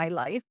in my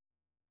life,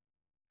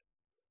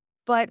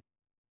 but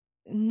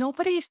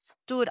nobody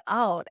stood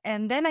out.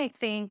 And then I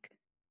think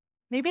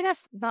maybe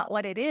that's not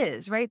what it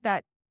is, right?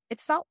 That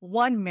it's not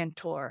one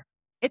mentor,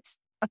 it's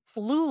a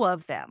slew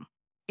of them.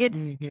 It's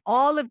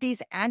all of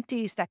these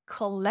aunties that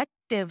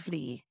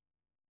collectively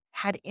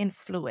had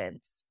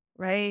influence,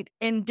 right?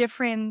 In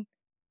different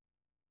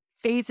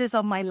phases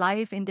of my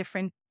life, in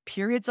different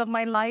periods of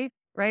my life,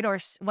 right? Or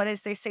what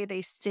is they say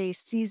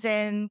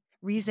season,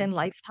 reason,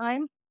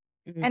 lifetime.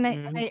 And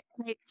I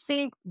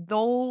think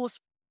those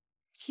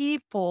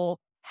people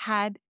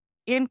had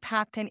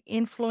impact and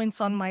influence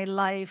on my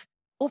life,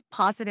 both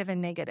positive and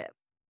negative,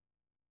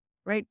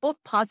 right? Both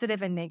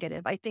positive and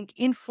negative. I think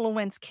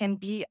influence can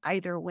be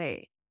either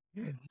way.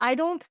 I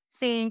don't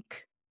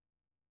think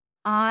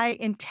I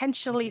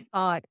intentionally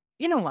thought,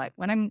 you know what,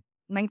 when I'm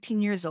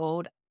 19 years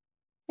old,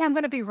 yeah, I'm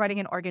going to be running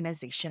an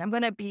organization. I'm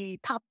going to be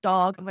top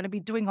dog. I'm going to be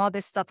doing all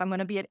this stuff. I'm going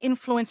to be an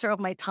influencer of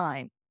my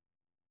time.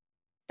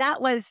 That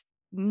was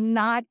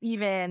not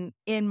even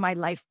in my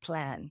life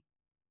plan,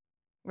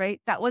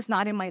 right? That was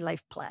not in my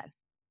life plan.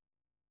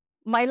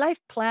 My life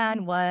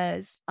plan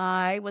was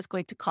I was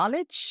going to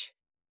college,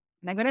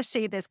 and I'm going to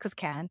say this because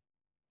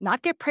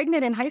not get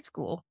pregnant in high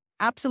school.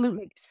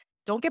 Absolutely.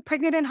 Don't get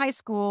pregnant in high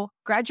school,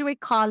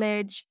 graduate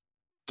college,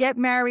 get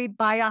married,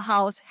 buy a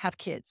house, have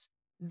kids.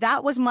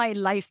 That was my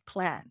life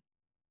plan.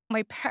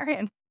 My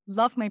parents,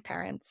 love my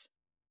parents,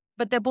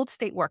 but they're both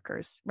state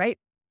workers, right?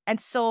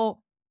 And so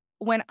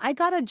when I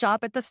got a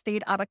job at the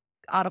state out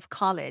of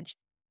college,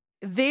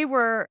 they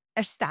were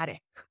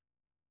ecstatic,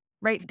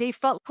 right? They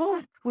felt,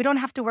 oh, we don't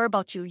have to worry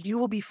about you. You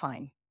will be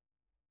fine.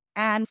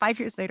 And 5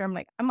 years later, I'm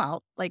like, I'm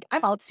out. Like,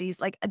 I'm outsies.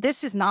 Like,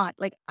 this is not,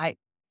 like,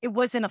 it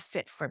wasn't a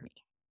fit for me.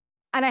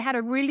 And I had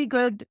a really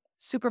good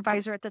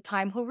supervisor at the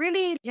time who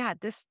really,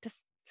 this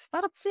is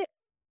not a fit.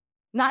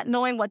 Not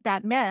knowing what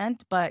that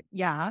meant, but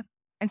yeah.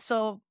 And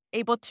so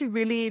able to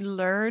really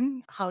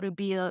learn how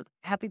to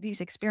have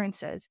these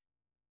experiences.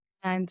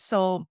 And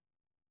so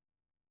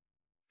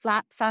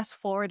fast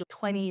forward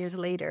 20 years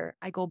later,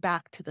 I go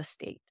back to the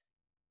state.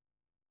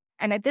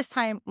 And at this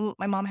time,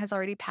 my mom has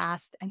already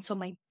passed. And so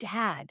my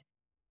dad,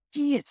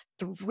 he is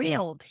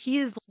thrilled. He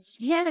is,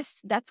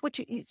 yes, that's what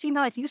you see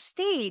now. If you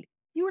stayed,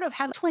 you would have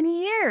had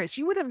 20 years.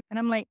 You would have. And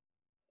I'm like,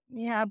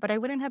 yeah, but I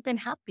wouldn't have been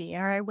happy,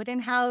 or I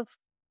wouldn't have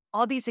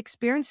all these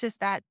experiences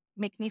that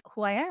make me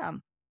who I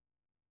am.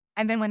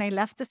 And then when I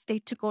left the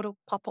state to go to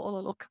Papa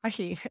Ola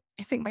Lōkahi,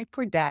 I think my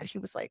poor dad, he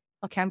was like,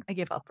 okay, I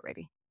give up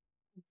already.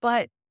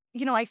 But,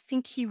 I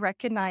think he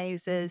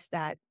recognizes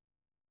that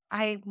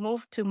I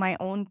moved to my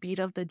own beat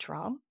of the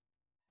drum,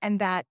 and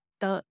that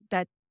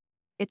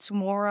it's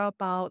more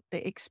about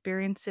the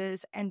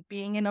experiences and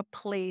being in a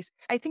place.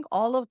 I think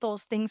all of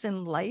those things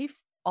in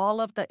life,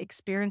 all of the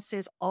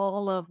experiences,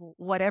 all of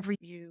whatever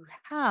you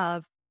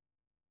have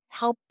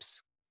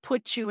helps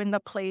put you in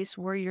the place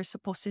where you're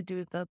supposed to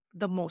do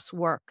the most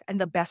work and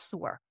the best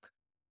work.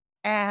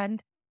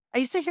 And I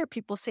used to hear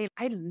people say,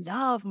 I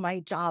love my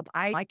job.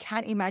 I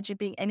can't imagine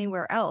being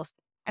anywhere else.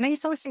 And I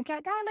used to always think, yeah,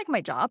 I like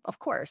my job, of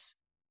course.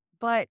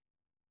 But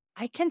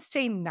I can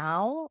say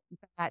now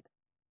that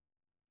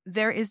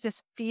there is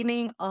this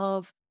feeling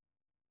of,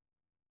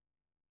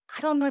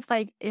 I don't know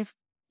if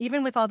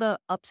even with all the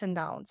ups and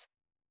downs,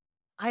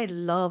 I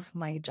love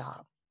my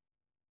job.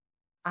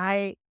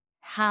 I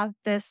have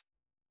this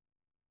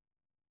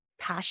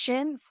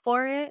passion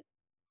for it.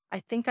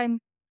 I think I'm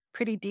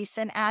pretty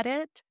decent at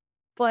it,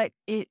 but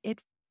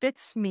it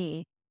fits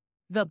me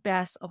the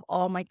best of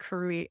all my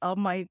career, all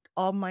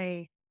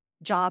my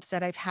jobs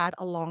that I've had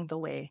along the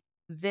way.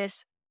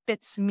 This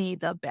fits me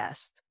the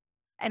best.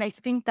 And I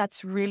think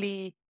that's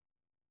really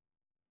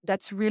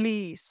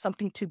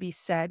something to be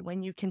said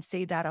when you can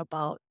say that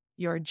about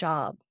your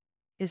job,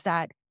 is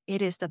that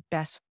it is the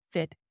best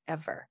fit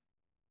ever,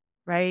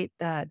 right?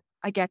 That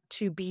I get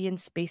to be in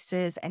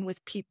spaces and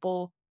with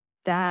people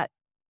that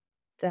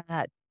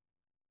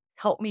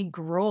help me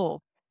grow,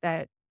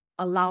 that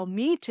allow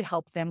me to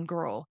help them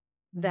grow,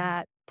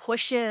 that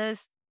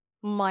pushes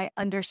my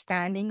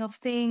understanding of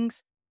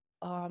things,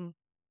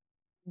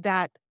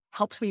 that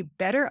helps me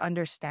better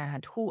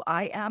understand who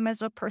I am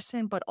as a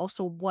person, but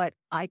also what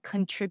I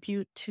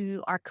contribute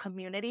to our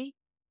community.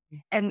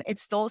 And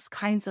it's those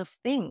kinds of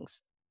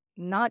things.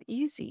 Not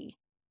easy.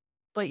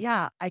 But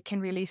yeah, I can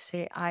really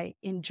say I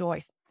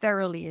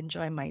thoroughly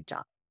enjoy my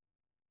job.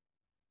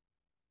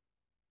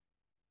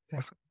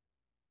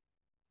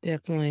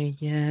 Definitely,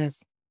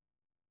 yes.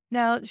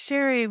 Now,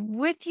 Sheri,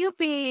 with you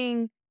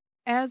being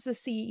as the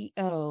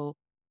CEO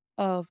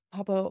of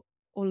Papa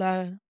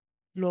Ola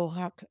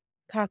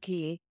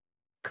Lōkahi,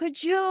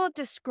 could you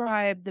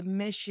describe the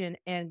mission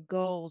and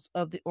goals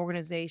of the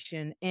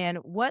organization and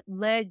what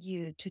led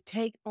you to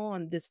take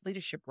on this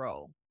leadership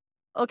role?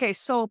 Okay,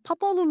 so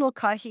Papa Ola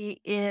Lōkahi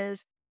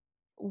is,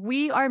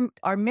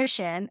 our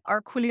mission,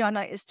 our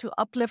kuleana is to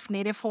uplift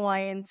Native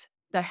Hawaiians,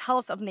 the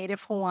health of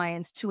Native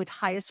Hawaiians to its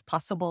highest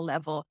possible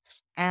level.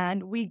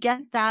 And we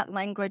get that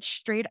language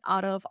straight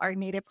out of our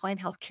Native Hawaiian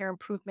Healthcare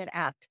Improvement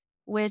Act.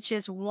 which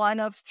is one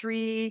of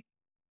 3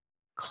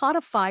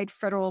 codified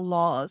federal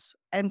laws.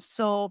 And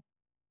so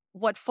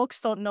what folks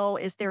don't know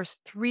is there's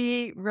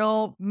 3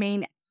 real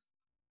main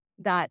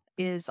that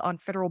is on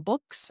federal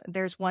books.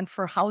 There's one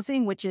for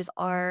housing, which is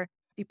our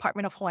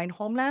Department of Hawaiian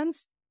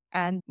Homelands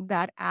and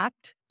that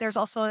act. There's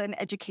also an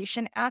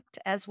Education Act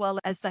as well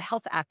as the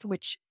Health Act,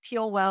 which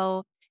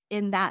POL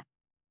in that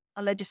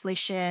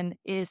legislation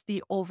is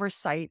the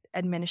oversight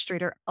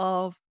administrator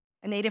of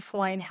Native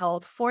Hawaiian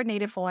health for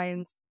Native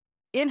Hawaiians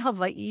in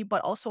Hawaii,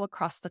 but also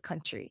across the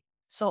country.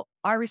 So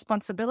our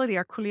responsibility,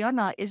 our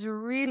kuleana, is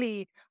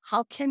really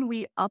how can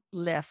we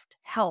uplift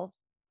health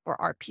for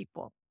our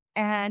people?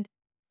 And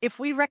if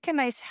we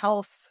recognize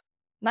health,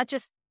 not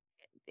just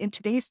in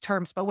today's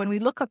terms, but when we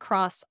look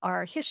across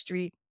our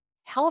history,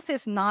 health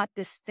is not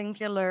this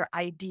singular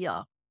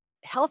idea.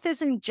 Health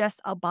isn't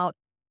just about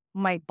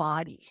my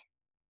body.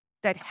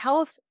 That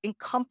health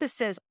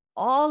encompasses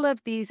all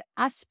of these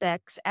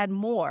aspects and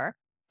more.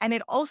 And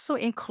it also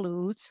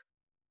includes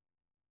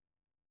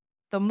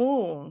the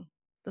moon,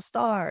 the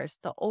stars,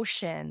 the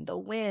ocean, the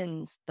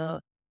winds,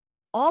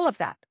 all of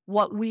that,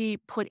 what we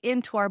put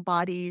into our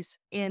bodies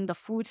in the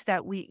foods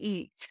that we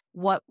eat,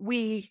 what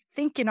we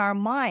think in our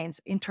minds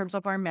in terms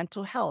of our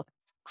mental health,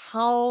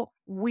 how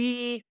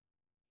we,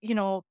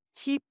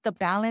 keep the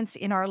balance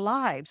in our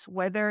lives,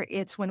 whether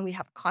it's when we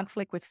have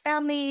conflict with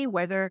family,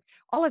 whether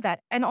all of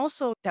that. And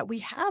also that we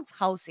have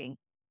housing,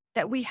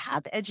 that we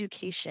have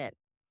education,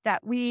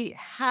 that we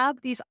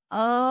have these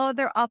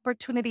other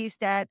opportunities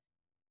that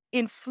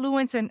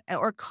influence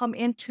or come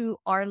into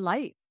our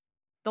life.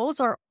 Those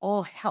are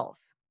all health.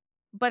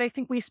 But I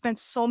think we spent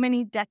so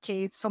many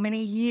decades, so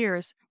many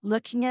years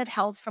looking at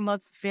health from a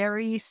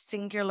very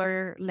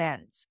singular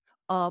lens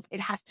of it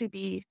has to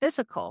be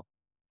physical.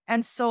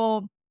 And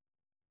so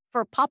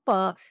for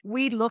Papa,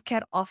 we look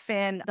at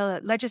often the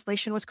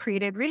legislation was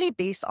created really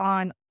based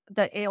on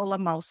the Aola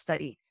Mau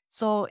study.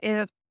 So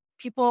if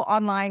people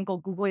online go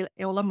Google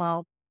Aola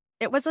Mau,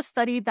 it was a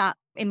study that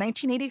in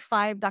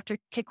 1985, Dr.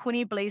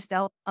 Kekuni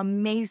Blaisdell,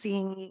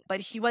 amazing,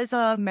 but he was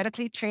a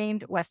medically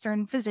trained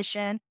Western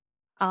physician.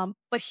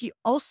 But he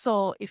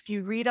also, if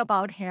you read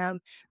about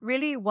him,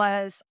 really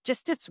was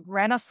just this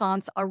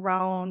renaissance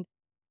around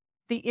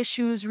the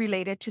issues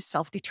related to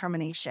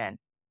self-determination.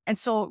 And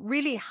so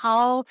really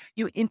how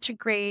you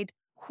integrate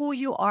who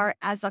you are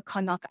as a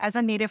Kanaka, as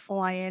a Native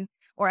Hawaiian,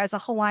 or as a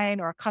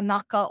Hawaiian or a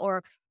Kanaka,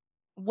 or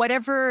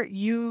whatever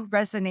you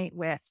resonate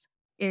with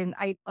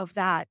of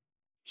that.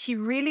 He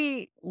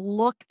really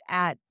looked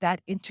at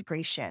that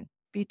integration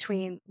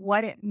between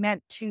what it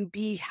meant to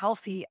be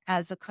healthy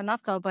as a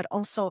Kanaka, but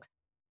also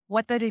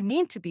what did it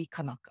mean to be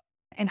Kanaka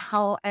and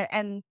how,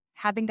 and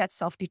having that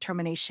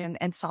self-determination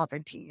and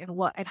sovereignty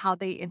and how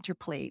they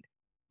interplayed.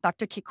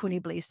 Dr.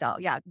 Kekuni Blaisdell.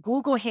 Yeah,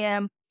 Google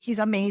him. He's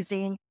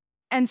amazing.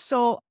 And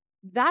so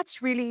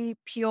that's really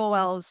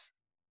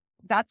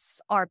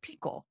that's our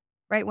piko,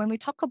 right? When we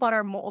talk about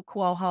our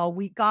mo'okuauhau,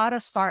 we got to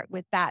start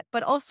with that.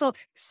 But also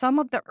some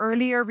of the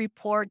earlier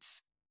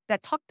reports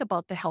that talked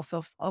about the health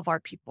of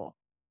our people.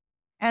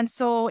 And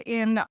so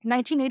in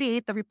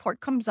 1988, the report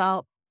comes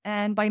out.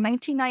 And by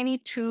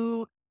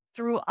 1992,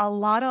 through a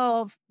lot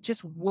of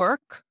just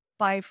work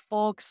by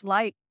folks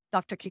like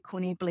Dr.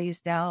 Kekuni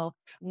Blaisdell,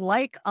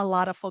 like a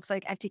lot of folks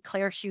like Auntie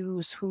Claire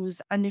Hughes, who's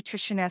a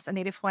nutritionist, a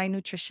Native Hawaiian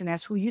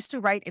nutritionist, who used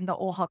to write in the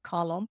OHA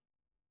column,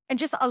 and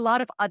just a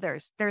lot of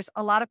others. There's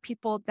a lot of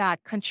people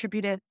that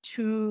contributed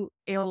to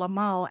Aola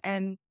Mau.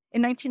 And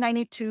in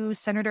 1992,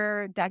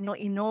 Senator Daniel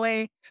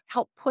Inouye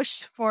helped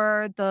push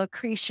for the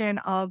creation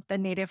of the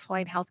Native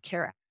Hawaiian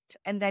Healthcare Act.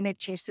 And then it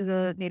changed to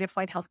the Native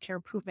Hawaiian Healthcare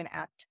Improvement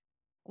Act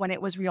when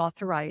it was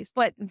reauthorized.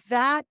 But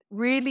that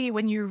really,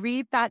 when you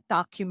read that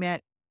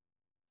document,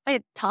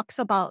 it talks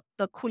about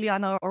the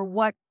kuleana or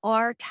what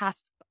our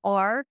tasks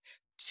are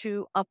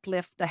to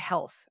uplift the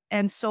health.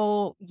 And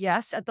so,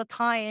 yes, at the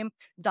time,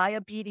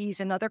 diabetes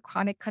and other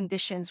chronic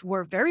conditions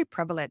were very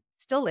prevalent,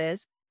 still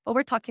is, but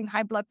we're talking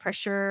high blood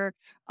pressure,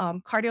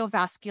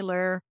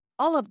 cardiovascular,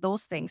 all of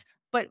those things.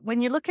 But when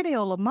you look at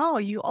Aola Mau,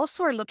 you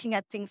also are looking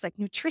at things like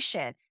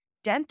nutrition,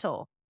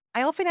 dental.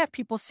 I often have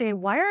people say,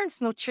 why aren't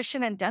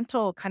nutrition and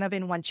dental kind of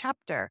in one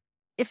chapter?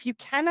 If you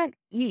cannot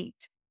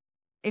eat,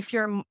 if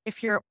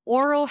your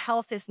oral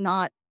health is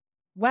not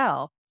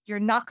well, you're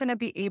not going to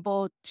be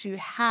able to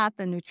have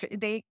the nutrition.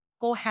 They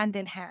go hand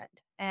in hand.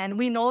 And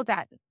we know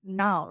that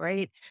now,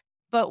 right?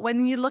 But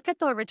when you look at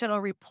the original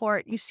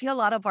report, you see a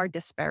lot of our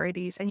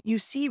disparities and you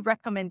see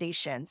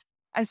recommendations.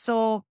 And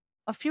so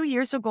a few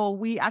years ago,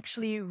 we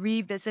actually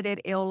revisited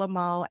Aola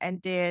Mau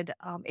and did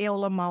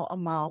Aola Mau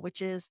Amau,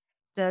 which is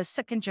the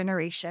second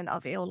generation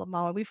of Aola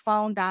Mau. And we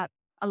found that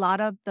a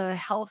lot of the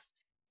health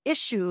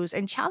issues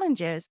and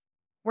challenges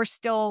were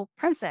still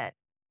present.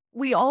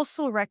 We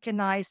also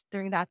recognized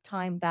during that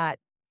time that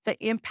the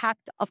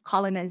impact of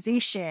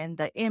colonization,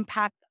 the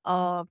impact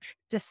of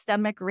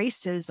systemic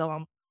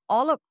racism,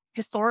 all of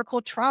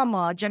historical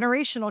trauma,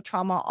 generational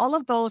trauma, all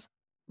of those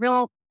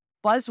real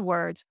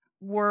buzzwords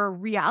were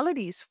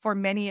realities for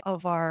many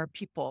of our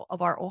people,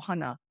 of our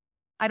ohana.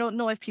 I don't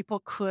know if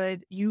people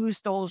could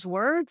use those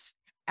words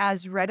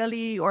as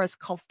readily or as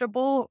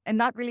comfortable and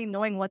not really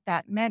knowing what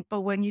that meant.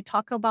 But when you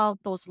talk about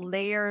those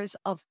layers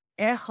of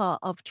eha,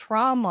 of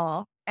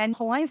trauma, and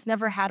Hawaiians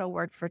never had a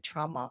word for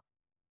trauma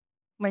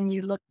when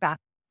you look back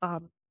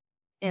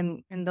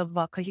in the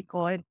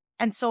Wakahiko.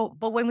 And so,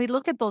 but when we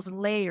look at those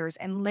layers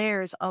and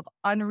layers of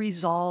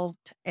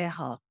unresolved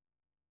eha,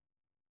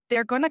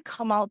 they're going to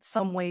come out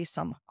some way,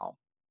 somehow.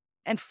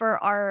 And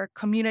for our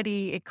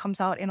community, it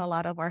comes out in a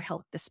lot of our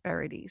health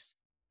disparities.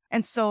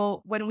 And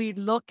so when we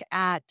look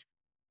at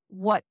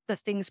what the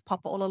things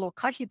Papa Ola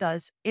Lōkahi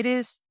does, it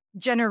is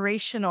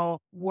generational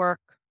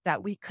work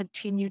that we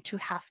continue to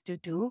have to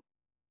do.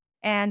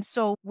 And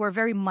so we're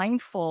very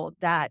mindful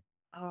that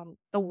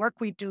the work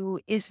we do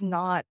is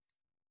not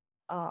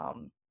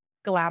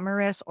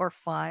glamorous or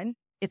fun.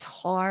 It's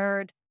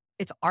hard,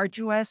 it's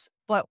arduous,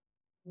 but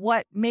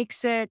what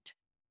makes it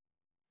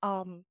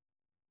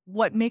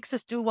what makes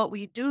us do what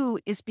we do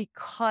is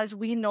because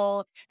we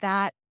know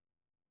that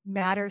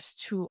matters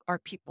to our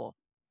people,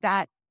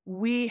 that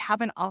we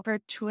have an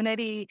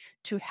opportunity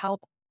to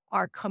help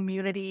our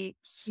community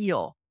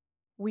heal.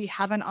 We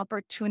have an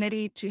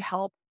opportunity to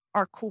help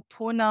our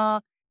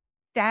kupuna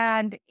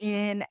stand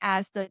in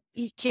as the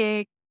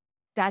ike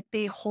that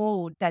they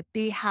hold, that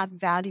they have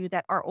value,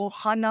 that our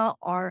ohana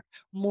are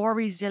more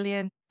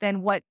resilient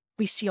than what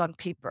we see on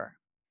paper.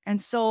 And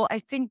so I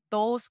think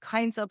those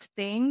kinds of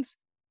things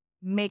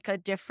make a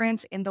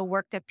difference in the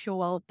work that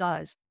POL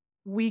does.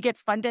 We get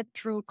funded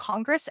through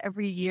Congress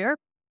every year,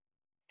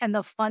 and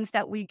the funds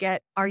that we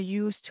get are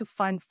used to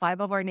fund 5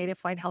 of our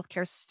Native Hawaiian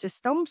healthcare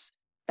systems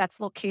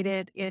that's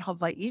located in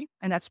Hawaii,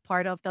 and that's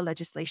part of the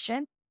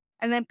legislation.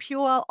 And then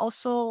POL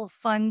also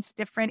funds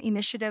different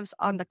initiatives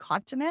on the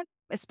continent,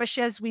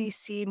 especially as we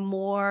see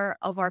more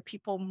of our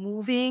people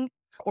moving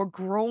or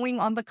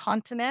growing on the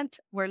continent.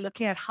 We're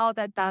looking at how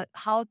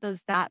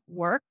does that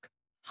work?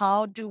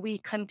 How do we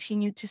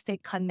continue to stay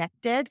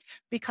connected?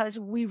 Because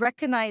we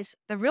recognize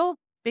the real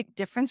big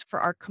difference for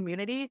our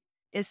community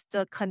is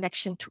the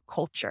connection to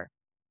culture.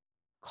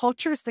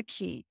 Culture is the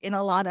key in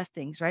a lot of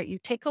things, right? You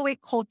take away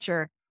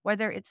culture,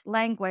 whether it's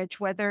language,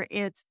 whether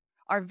it's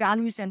our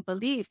values and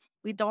belief,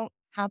 we don't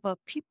have a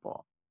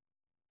people.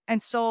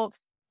 And so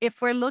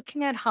if we're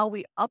looking at how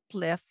we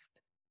uplift,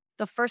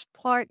 the first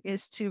part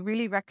is to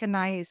really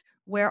recognize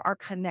where our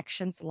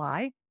connections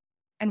lie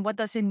and what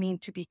does it mean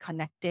to be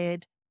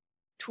connected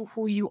to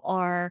who you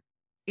are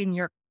in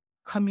your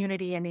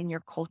community and in your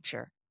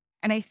culture.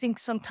 And I think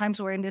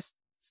sometimes we're in this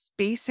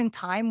space and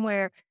time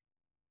where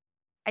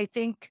I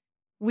think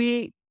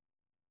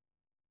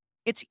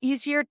it's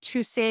easier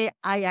to say,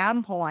 I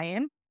am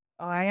Hawaiian,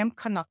 or I am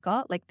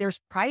Kanaka. Like there's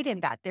pride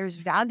in that. There's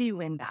value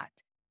in that.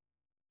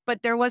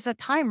 But there was a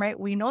time, right?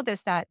 We know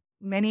this, that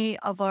many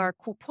of our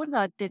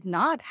kupuna did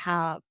not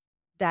have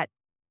that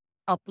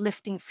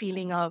uplifting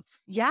feeling of,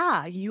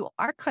 yeah, you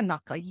are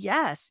Kanaka.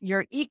 Yes,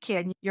 your ike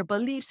and your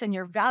beliefs and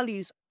your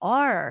values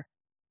are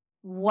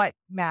what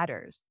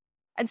matters.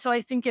 And so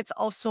I think it's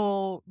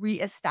also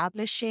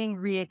reestablishing,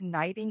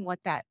 reigniting what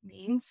that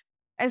means.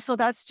 And so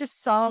that's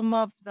just some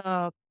of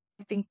the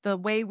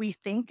way we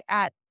think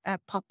at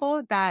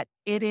Papo, that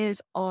it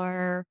is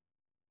our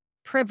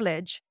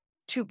privilege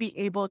to be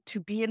able to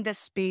be in this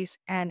space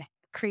and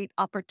create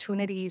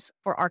opportunities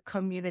for our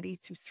community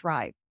to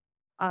thrive.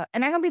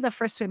 And I'm going to be the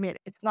first to admit,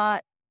 it's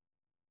not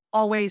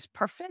always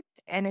perfect,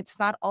 and it's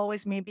not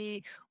always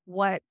maybe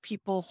what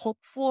people hope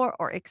for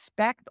or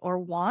expect or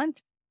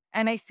want.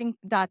 And I think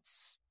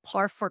that's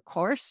par for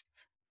course.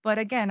 But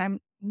again, I'm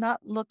not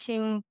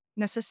looking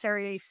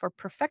necessarily for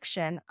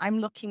perfection. I'm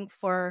looking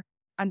for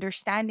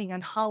understanding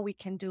on how we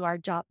can do our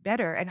job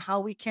better and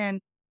how we can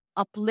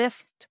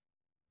uplift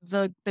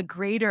the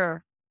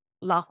greater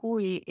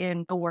lahui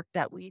in the work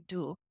that we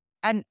do.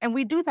 And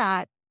we do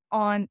that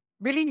on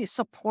really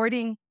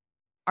supporting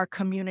our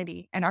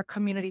community and our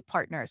community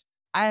partners.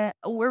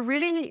 We're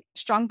really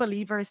strong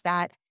believers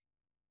that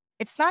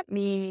it's not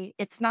me,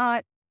 it's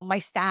not my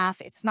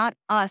staff, it's not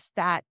us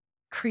that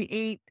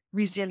create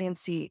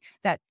resiliency,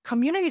 that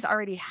communities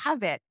already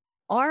have it.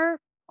 Our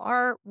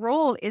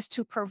role is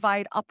to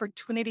provide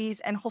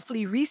opportunities and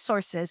hopefully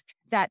resources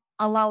that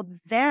allow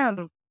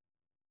them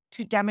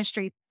to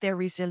demonstrate their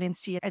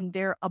resiliency and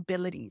their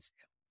abilities,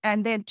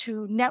 and then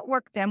to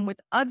network them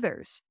with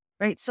others,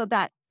 right? So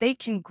that they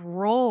can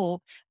grow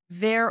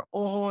their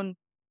own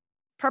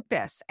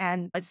purpose.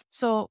 And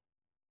so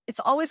it's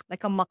always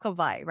like a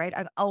makawai, right?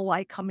 An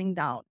awai coming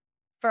down.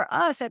 For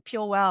us at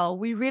POL,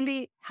 we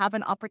really have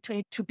an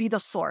opportunity to be the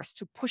source,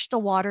 to push the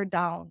water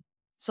down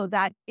so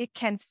that it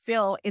can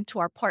fill into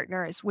our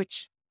partners,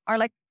 which are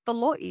like the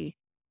lo'i.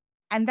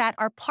 And that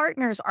our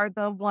partners are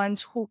the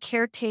ones who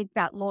caretake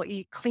that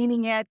lo'i,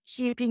 cleaning it,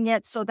 keeping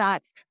it so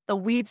that the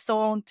weeds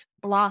don't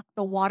block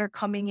the water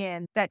coming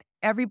in, that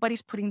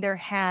everybody's putting their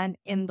hand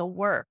in the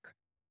work.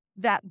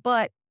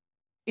 But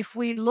if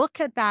we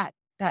look at that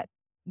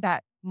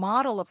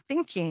model of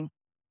thinking,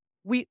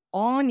 we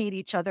all need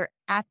each other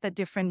at the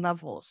different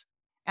levels.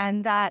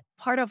 And that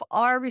part of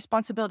our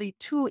responsibility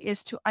too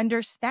is to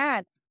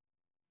understand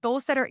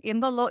those that are in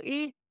the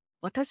lo'i,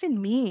 what does it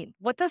mean?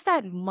 What does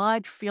that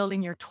mud feel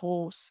in your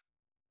toes?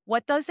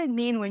 What does it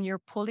mean when you're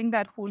pulling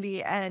that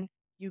huli and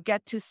you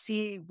get to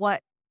see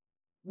what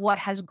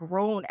has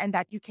grown and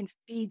that you can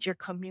feed your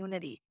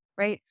community,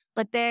 right?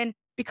 But then,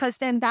 because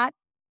then that,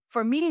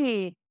 for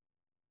me,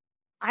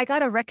 I got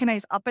to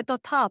recognize up at the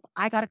top,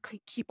 I got to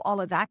keep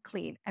all of that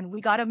clean. And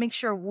we got to make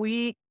sure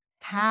we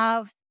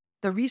have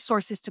the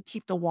resources to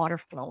keep the water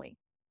flowing,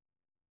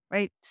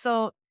 right?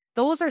 So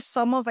those are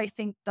some of, I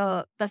think,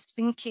 the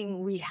thinking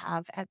we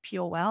have at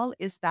POL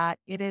is that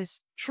it is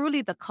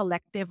truly the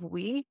collective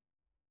we.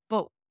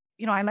 But,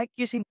 I like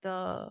using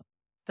the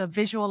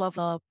visual of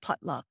a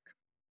potluck,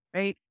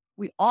 right?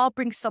 We all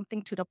bring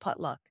something to the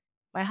potluck.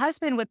 My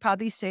husband would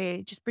probably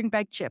say, just bring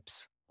bag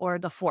chips or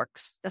the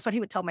forks. That's what he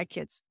would tell my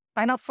kids.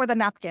 Sign up for the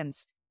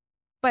napkins.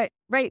 But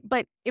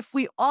if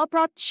we all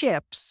brought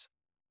chips,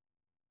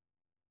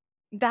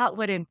 that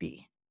wouldn't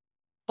be.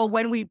 But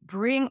when we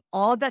bring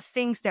all the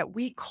things that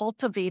we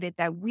cultivated,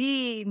 that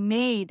we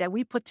made, that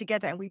we put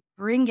together, and we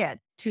bring it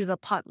to the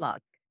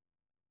potluck,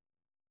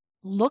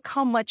 look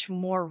how much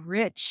more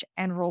rich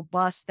and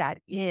robust that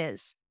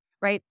is,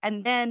 right?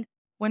 And then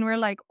when we're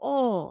like,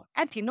 oh,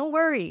 Auntie, no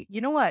worry.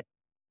 You know what?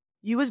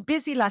 You was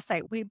busy last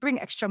night. We bring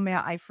extra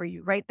mea for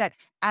you, right? That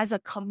as a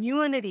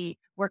community,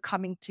 we're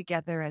coming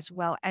together as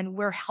well. And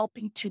we're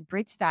helping to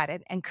bridge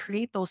that and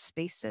create those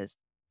spaces.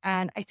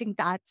 And I think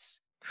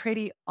that's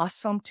pretty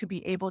awesome to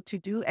be able to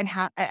do and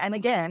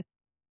again,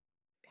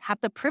 have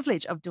the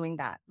privilege of doing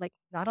that. Like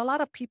not a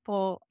lot of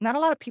people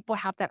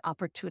have that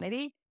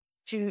opportunity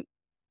to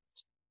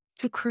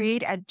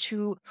create and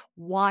to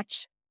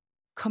watch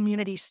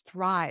communities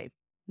thrive,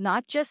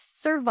 not just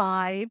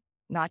survive,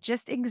 not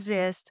just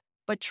exist,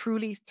 but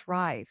truly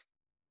thrive.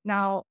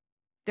 Now,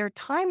 there are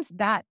times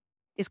that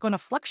is going to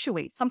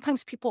fluctuate.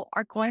 Sometimes people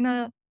are going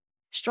to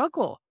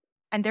struggle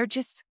and they're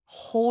just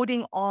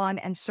holding on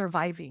and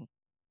surviving.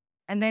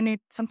 And then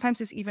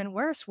sometimes it's even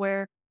worse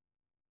where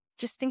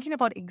just thinking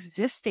about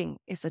existing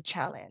is a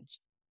challenge.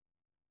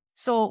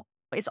 So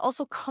it's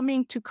also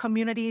coming to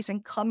communities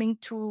and coming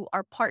to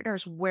our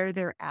partners where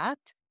they're at,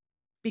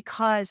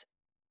 because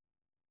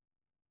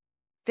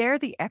they're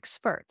the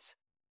experts.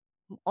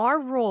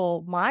 Our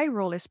role, my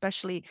role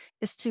especially,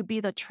 is to be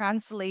the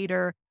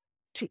translator,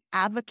 to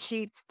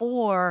advocate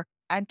for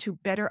and to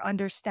better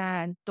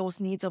understand those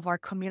needs of our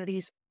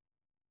communities,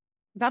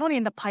 not only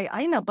in the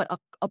Pai'aina, but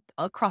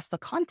across the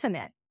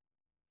continent.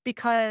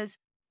 Because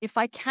if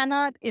I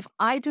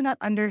do not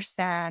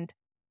understand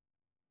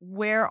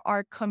where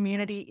our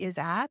community is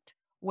at,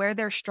 where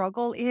their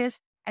struggle is,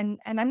 and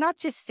I'm not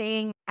just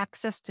saying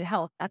access to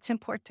health, that's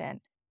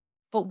important,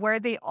 but where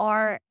they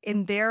are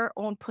in their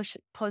own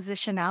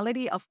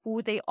positionality of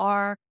who they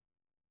are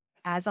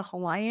as a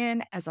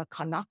Hawaiian, as a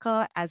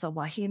Kanaka, as a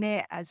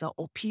Wahine, as a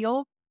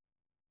Opio,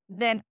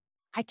 then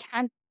I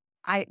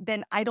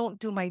don't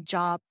do my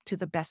job to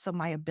the best of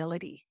my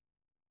ability.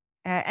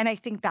 And I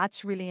think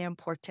that's really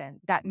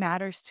important. That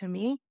matters to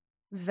me.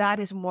 That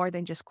is more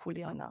than just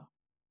kuleana,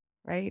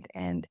 right?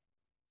 And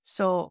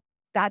so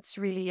that's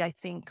really, I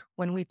think,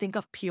 when we think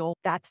of PO,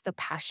 that's the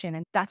passion.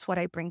 And that's what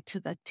I bring to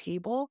the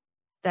table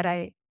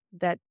that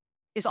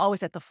is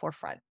always at the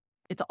forefront.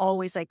 It's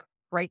always like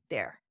right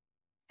there.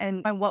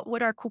 And what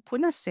would our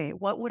kupuna say?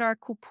 What would our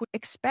kupu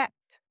expect?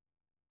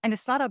 And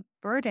it's not a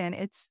burden.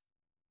 It's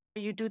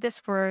you do this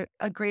for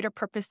a greater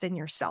purpose than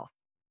yourself.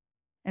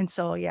 And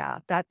so, yeah,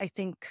 that I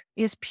think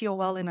is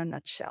POL in a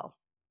nutshell.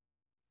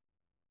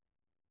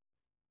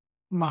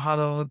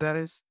 Mahalo. That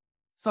is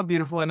so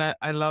beautiful. And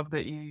I love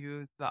that you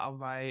use the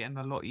awai and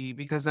the lo'i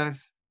because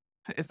it's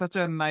such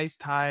a nice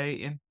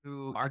tie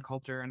into our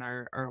culture and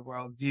our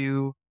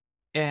worldview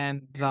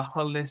and the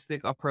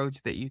holistic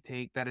approach that you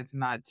take, that it's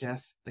not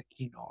just the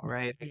kino,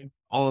 right? It's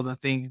all of the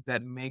things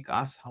that make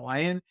us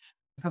Hawaiian.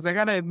 Because I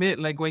gotta admit,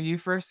 like when you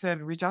first said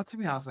reach out to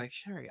me, I was like,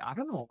 Sheri, I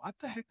don't know what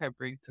the heck I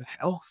bring to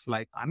health.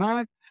 Like I'm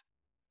not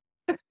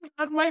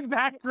my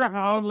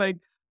background. Like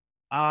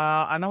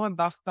I know what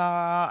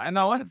dafta, I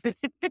know what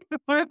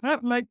we're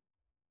not like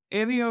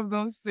any of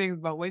those things.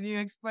 But when you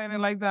explain it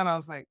like that, I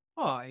was like,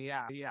 oh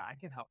yeah, I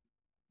can help.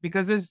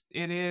 Because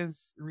it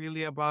is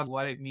really about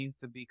what it means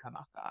to be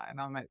Kanaka.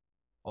 And I'm like,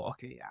 oh,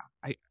 okay,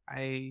 yeah.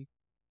 I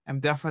am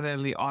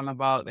definitely on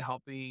about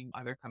helping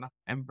other Kanaka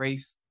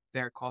embrace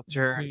their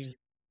culture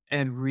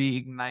and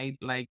reignite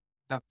like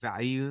the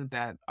value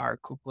that our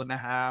kupuna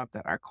have,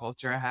 that our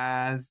culture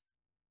has.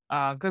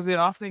 Because it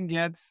often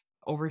gets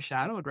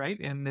overshadowed, right?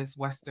 In this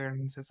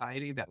Western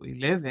society that we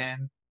live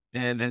in.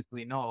 And as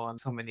we know,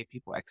 so many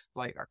people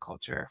exploit our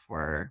culture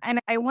for... And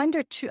I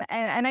wonder too,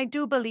 and I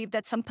do believe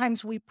that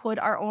sometimes we put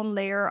our own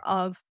layer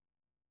of,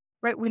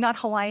 right, we're not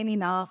Hawaiian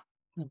enough,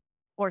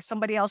 or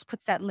somebody else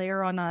puts that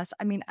layer on us.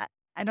 I mean,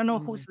 I don't know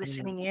who's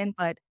listening in,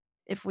 but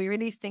if we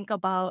really think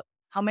about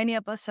how many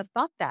of us have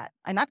thought that,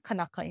 I'm not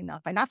Kanaka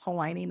enough, I'm not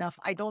Hawaiian enough,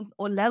 I don't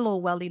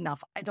olelo well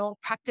enough, I don't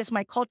practice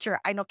my culture,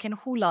 I know ken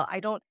hula, I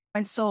don't,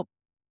 and so...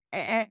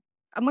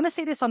 I'm going to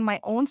say this on my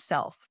own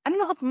self. I don't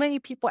know how many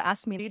people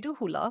ask me, do you do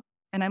hula?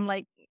 And I'm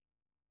like,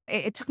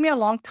 it took me a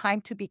long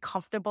time to be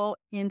comfortable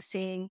in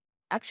saying,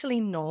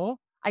 actually, no,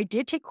 I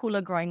did take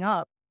hula growing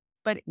up,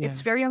 but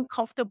it's very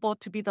uncomfortable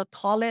to be the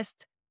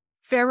tallest,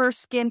 fairer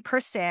skinned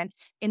person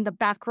in the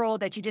back row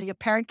that your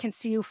parent can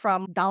see you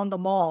from down the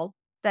mall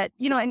that,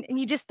 and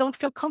you just don't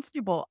feel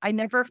comfortable. I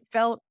never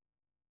felt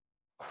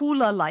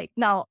hula like.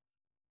 Now,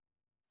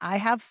 I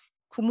have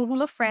kumu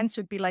hula friends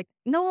who'd be like,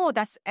 no,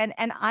 and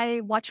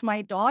I watch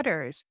my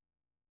daughters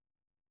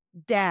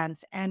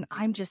dance and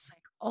I'm just like,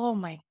 oh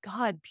my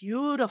God,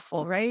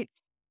 beautiful, right?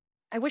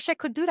 I wish I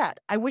could do that.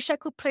 I wish I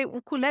could play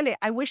ukulele.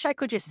 I wish I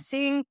could just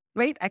sing,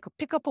 right? I could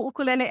pick up a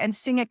ukulele and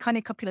sing at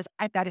kanikapilas.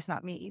 That is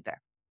not me either.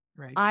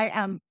 Right. I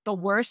am the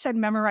worst at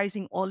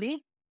memorizing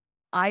oli.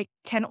 I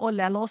can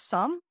olelo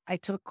some. I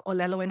took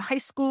olelo in high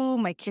school.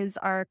 My kids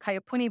are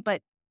kayapuni,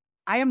 but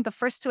I am the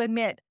first to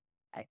admit,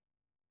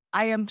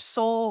 I am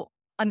so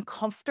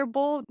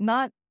uncomfortable,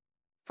 not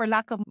for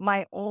lack of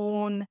my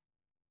own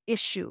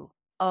issue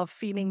of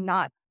feeling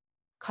not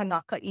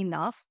Kanaka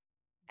enough.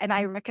 And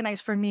I recognize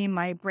for me,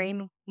 my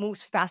brain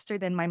moves faster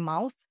than my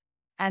mouth.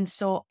 And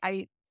so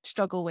I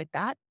struggle with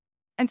that.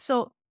 And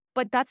so,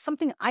 but that's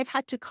something I've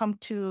had to come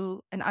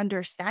to an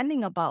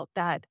understanding about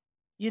that,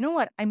 you know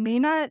what, I may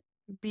not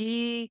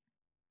be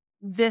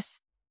this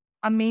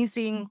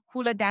amazing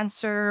hula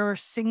dancer,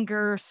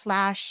 singer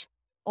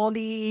 /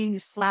 oli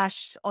 /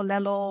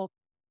 olelo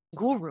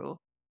guru,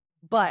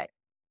 but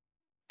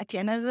at the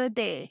end of the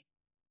day,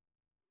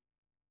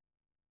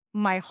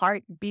 my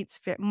heart beats,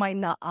 my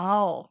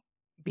na'au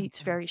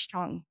beats very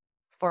strong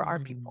for our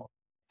people.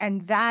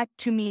 And that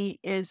to me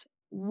is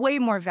way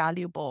more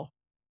valuable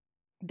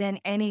than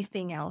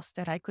anything else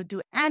that I could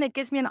do. And it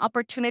gives me an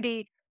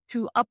opportunity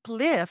to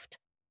uplift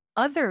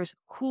others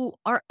who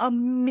are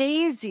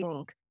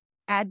amazing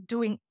at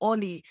doing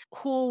oli,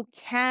 who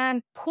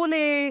can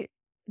pule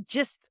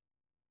just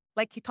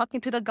like you're talking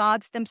to the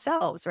gods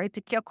themselves, right?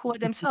 To kiakua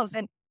themselves.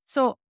 And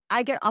so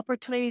I get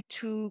opportunity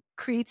to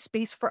create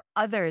space for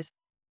others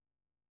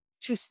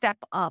to step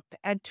up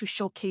and to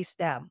showcase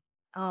them.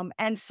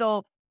 And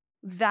so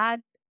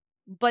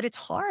but it's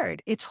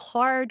hard. It's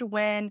hard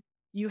when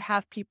you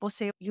have people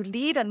say, you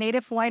lead a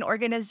Native Hawaiian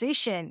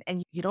organization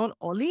and you don't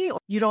oli, or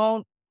you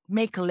don't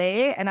make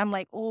lei. And I'm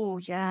like, oh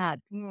yeah,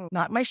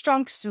 not my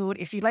strong suit.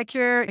 If you like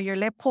your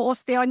lepo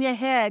stay on your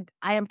head,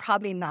 I am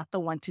probably not the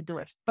one to do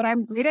it. But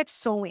I'm great at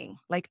sewing.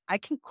 Like I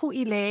can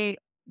ku'i lei.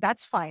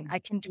 That's fine. I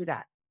can do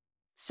that.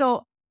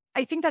 So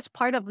I think that's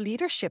part of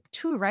leadership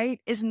too, right?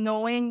 Is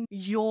knowing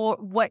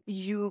what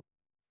you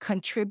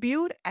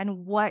contribute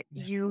and what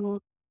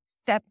you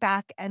step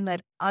back and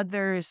let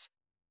others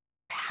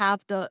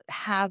have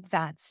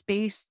that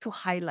space to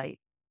highlight.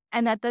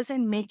 And that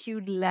doesn't make you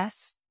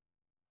less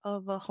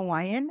of a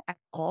Hawaiian at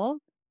all.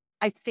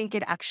 I think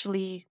it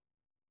actually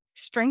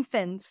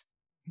strengthens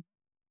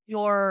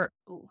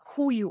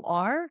who you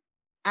are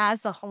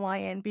as a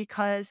Hawaiian,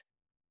 because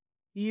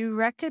you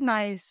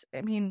recognize,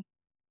 I mean,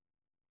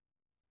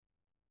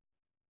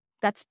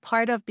 that's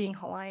part of being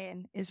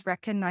Hawaiian, is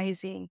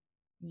recognizing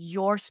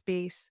your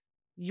space,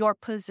 your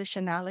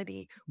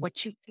positionality,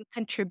 what you can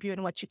contribute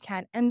and what you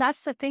can. And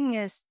that's the thing,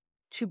 is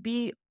to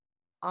be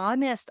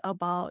honest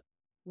about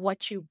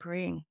what you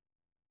bring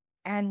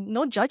and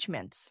no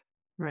judgments.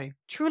 Right.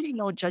 Truly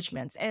no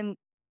judgments. And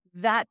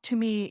that to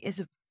me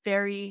is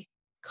very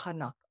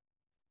Kanaka.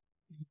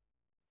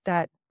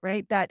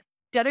 Right? That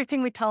the other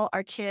thing we tell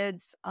our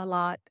kids a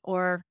lot,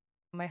 or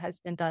my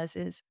husband does,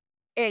 is,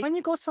 hey, when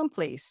you go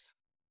someplace,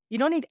 you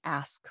don't need to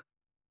ask.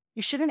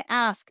 You shouldn't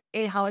ask,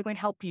 hey, how am I going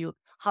to help you?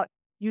 How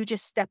you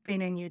just step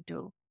in and you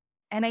do.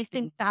 And I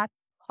think that's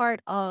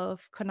part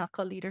of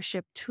Kanaka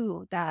leadership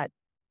too, that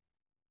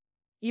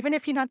even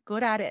if you're not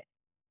good at it,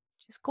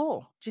 just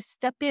go, just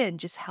step in,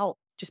 just help,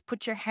 just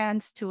put your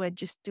hands to it,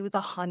 just do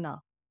the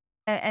hana.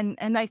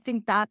 And I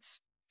think that's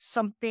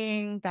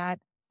something that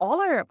all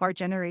our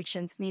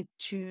generations need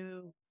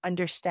to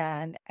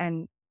understand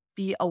and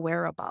be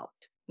aware about.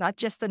 Not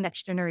just the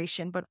next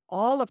generation, but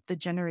all of the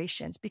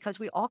generations, because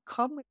we all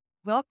come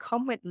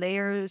with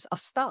layers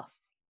of stuff.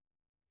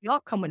 We all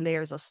come with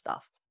layers of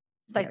stuff.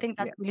 So I think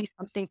that's really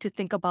something to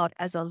think about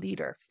as a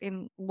leader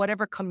in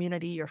whatever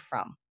community you're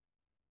from.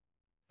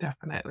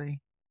 Definitely.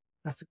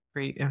 That's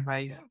great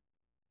advice.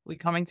 We're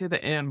coming to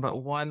the end, but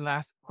one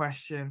last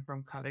question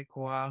from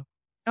Kalikoa.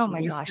 Oh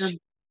my gosh.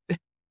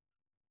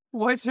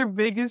 What's your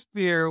biggest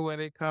fear when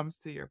it comes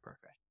to your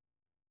profession?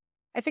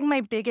 I think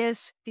my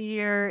biggest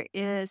fear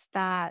is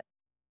that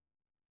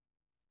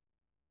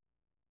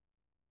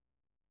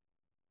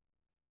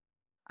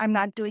I'm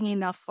not doing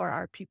enough for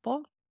our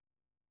people,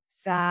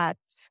 that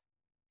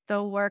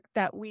the work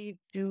that we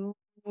do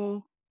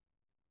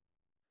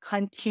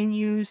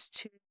continues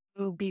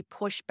to be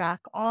pushed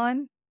back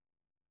on,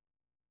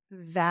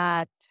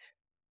 that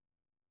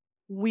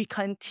we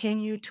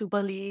continue to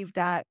believe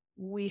that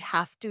we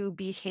have to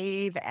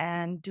behave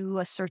and do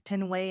a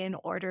certain way in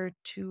order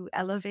to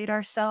elevate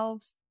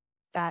ourselves,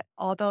 that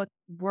all the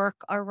work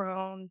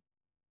around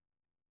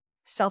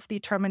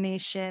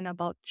self-determination,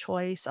 about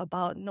choice,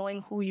 about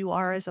knowing who you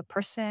are as a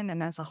person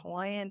and as a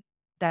Hawaiian,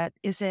 that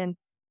isn't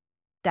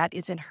that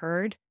isn't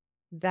heard,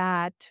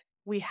 that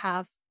we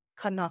have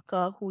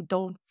Kanaka who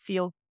don't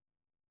feel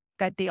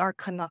that they are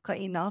Kanaka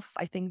enough.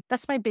 I think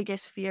that's my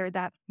biggest fear,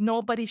 that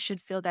nobody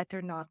should feel that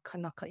they're not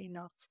Kanaka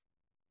enough.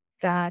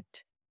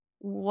 That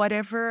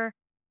whatever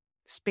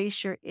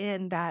space you're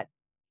in, that,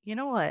 you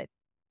know what,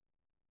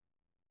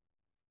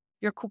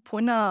 your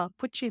kupuna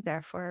put you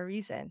there for a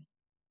reason.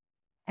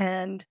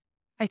 And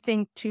I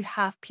think to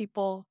have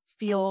people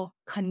feel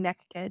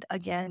connected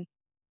again,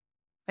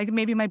 like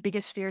maybe my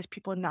biggest fear is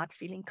people not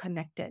feeling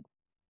connected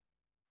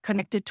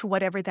to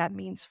whatever that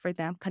means for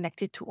them,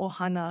 connected to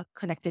ohana,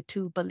 connected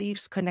to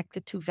beliefs,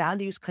 connected to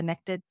values,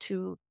 connected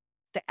to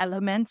the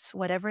elements,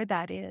 whatever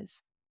that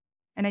is.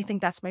 And I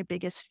think that's my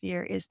biggest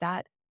fear, is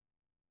that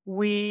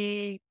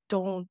we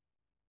don't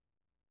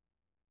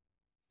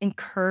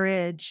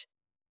encourage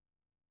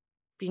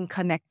being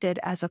connected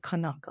as a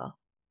Kanaka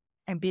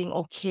and being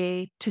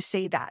okay to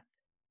say that.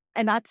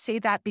 And not say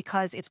that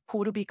because it's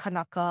cool to be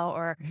Kanaka,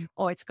 or,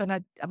 oh,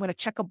 I'm gonna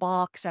check a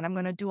box and I'm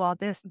gonna do all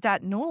this.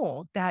 That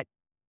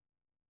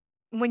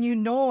when you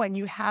know and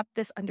you have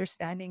this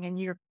understanding and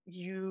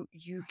you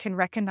can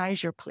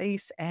recognize your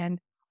place and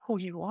who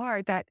you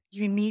are, that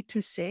you need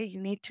to say, you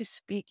need to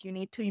speak, you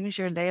need to use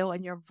your leo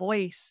and your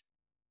voice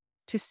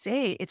to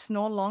say. It's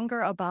no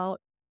longer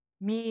about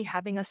me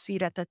having a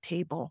seat at the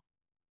table.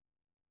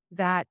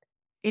 That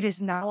it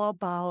is now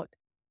about,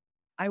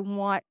 I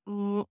want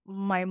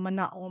my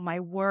mana'o,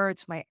 my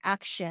words, my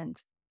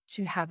actions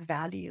to have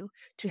value,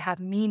 to have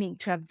meaning,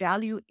 to have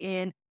value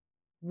in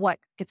what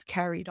gets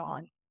carried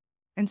on.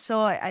 And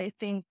so I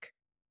think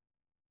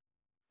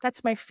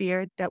that's my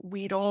fear, that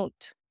we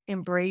don't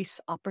embrace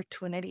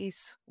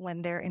opportunities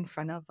when they're in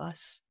front of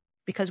us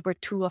because we're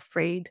too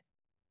afraid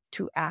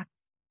to act.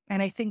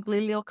 And I think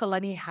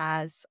Liliuokalani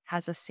has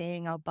a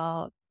saying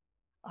about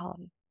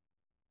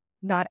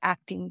not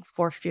acting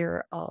for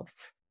fear of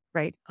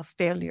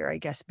failure, I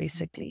guess,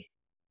 basically,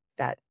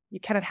 that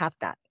you cannot have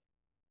that.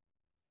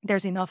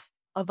 There's enough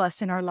of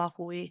us in our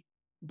lahui,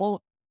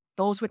 both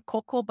those with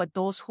koko, but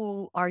those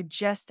who are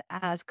just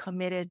as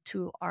committed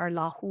to our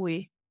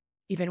lahui,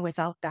 even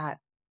without that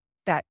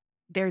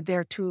they're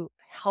there to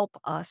help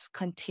us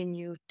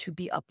continue to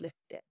be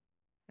uplifted.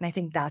 And I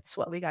think that's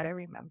what we got to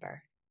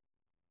remember.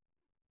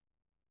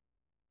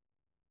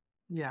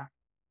 Yeah,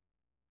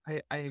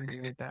 I agree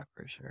with that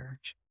for sure.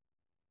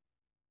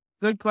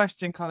 Good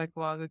question,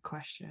 Kalikwa. Good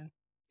question.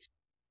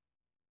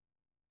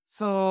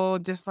 So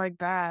just like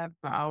that,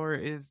 the hour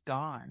is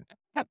gone.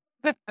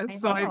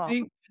 So I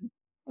think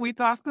we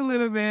talked a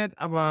little bit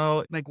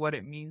about like what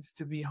it means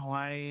to be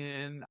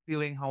Hawaiian,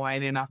 feeling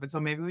Hawaiian enough. And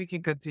so maybe we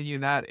can continue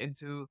that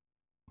into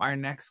our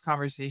next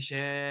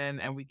conversation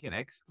and we can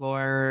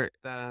explore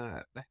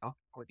the health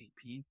equity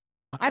piece.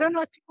 I don't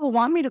know if people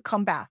want me to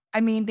come back.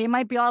 I mean, they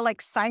might be all like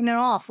signing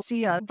off,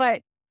 see ya.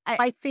 But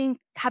I think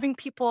having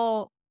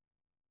people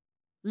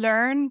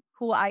learn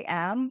who I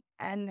am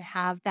and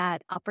have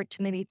that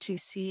opportunity to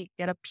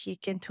get a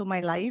peek into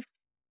my life,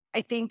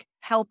 I think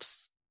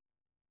helps,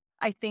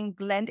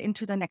 lend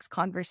into the next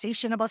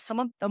conversation about some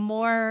of the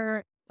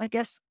more, I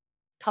guess,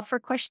 tougher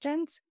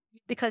questions.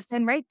 Because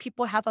then, right,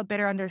 people have a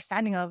better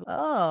understanding of,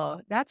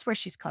 oh, that's where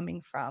she's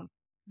coming from.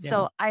 Yeah.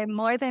 So I'm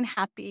more than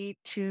happy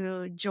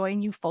to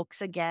join you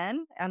folks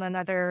again on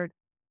another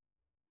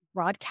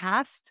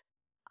broadcast.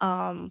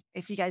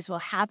 If you guys will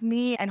have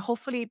me, and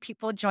hopefully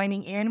people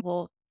joining in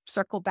will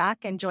circle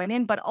back and join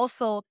in, but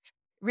also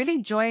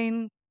really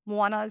join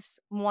Moana's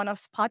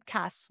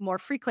podcasts more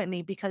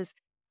frequently, because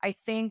I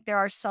think there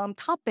are some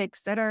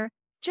topics that are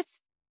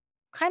just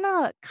kind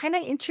of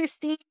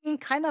interesting,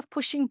 kind of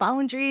pushing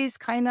boundaries,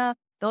 kind of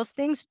those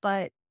things,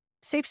 but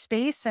safe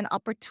space and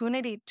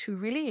opportunity to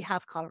really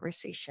have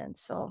conversations.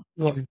 So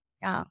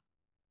yeah.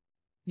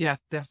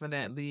 Yes,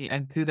 definitely.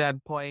 And to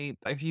that point,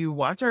 if you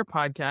watch our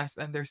podcast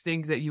and there's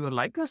things that you would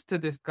like us to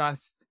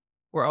discuss,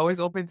 we're always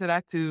open to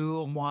that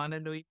too.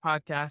 Moana Nui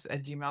Podcast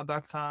at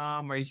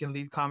gmail.com, or you can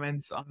leave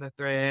comments on the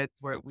thread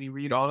where we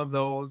read all of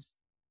those.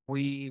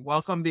 We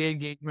welcome the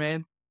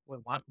engagement. We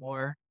want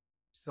more.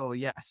 So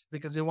yes,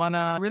 because we want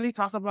to really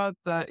talk about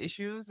the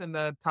issues and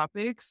the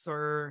topics,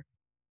 or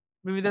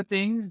maybe the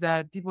things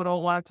that people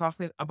don't want to talk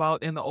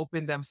about in the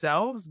open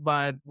themselves,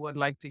 but would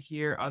like to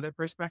hear other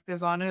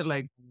perspectives on it.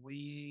 Like,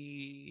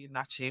 we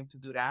not ashamed to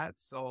do that.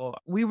 So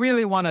we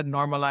really want to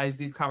normalize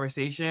these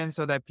conversations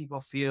so that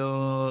people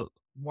feel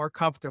more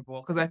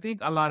comfortable. Because I think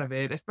a lot of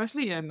it,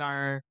 especially in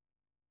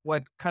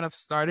what kind of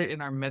started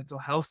in our mental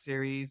health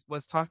series,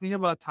 was talking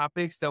about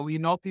topics that we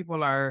know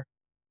people are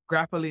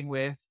grappling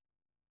with,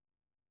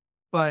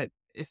 but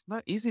it's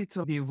not easy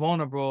to be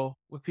vulnerable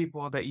with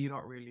people that you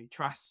don't really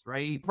trust,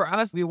 right? For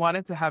us, we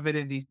wanted to have it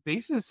in these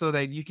spaces so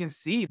that you can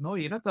see, no,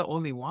 you're not the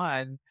only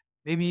one.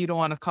 Maybe you don't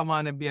want to come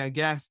on and be a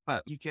guest,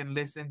 but you can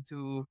listen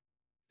to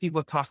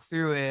people talk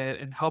through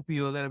it and help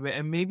you a little bit.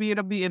 And maybe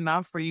it'll be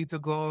enough for you to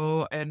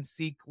go and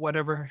seek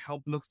whatever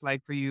help looks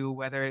like for you,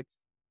 whether it's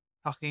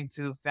talking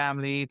to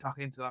family,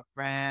 talking to a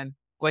friend,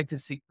 going to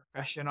seek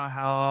professional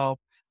help,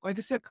 going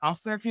to see a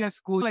counselor if you're at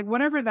school, like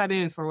whatever that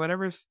is for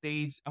whatever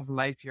stage of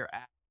life you're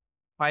at.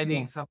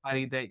 finding Yes.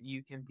 somebody that you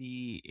can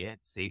be in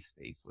safe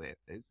space with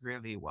is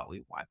really what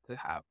we want to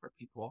have for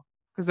people,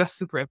 because that's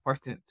super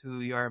important to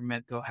your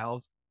mental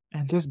health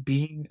and just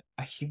being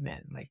a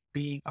human, like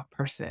being a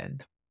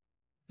person.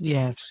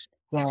 Yes.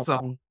 So,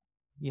 Exactly.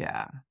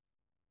 yeah.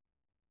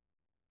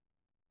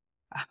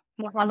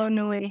 Mahalo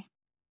nui.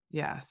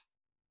 Yes.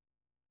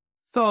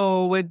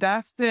 So with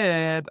that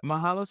said,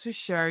 mahalo to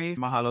Sheri,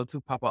 mahalo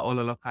to Papa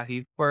Ola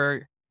Lōkahi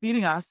for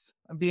feeding us,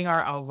 being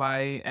our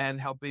alvai, and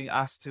helping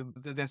us to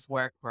do this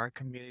work for our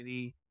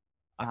community,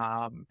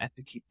 and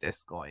to keep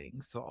this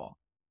going. So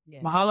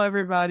Yes. mahalo,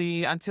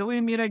 everybody. Until we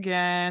meet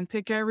again,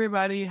 take care,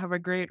 everybody. Have a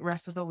great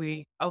rest of the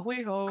week.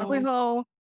 Ahui ho. Ahui ho.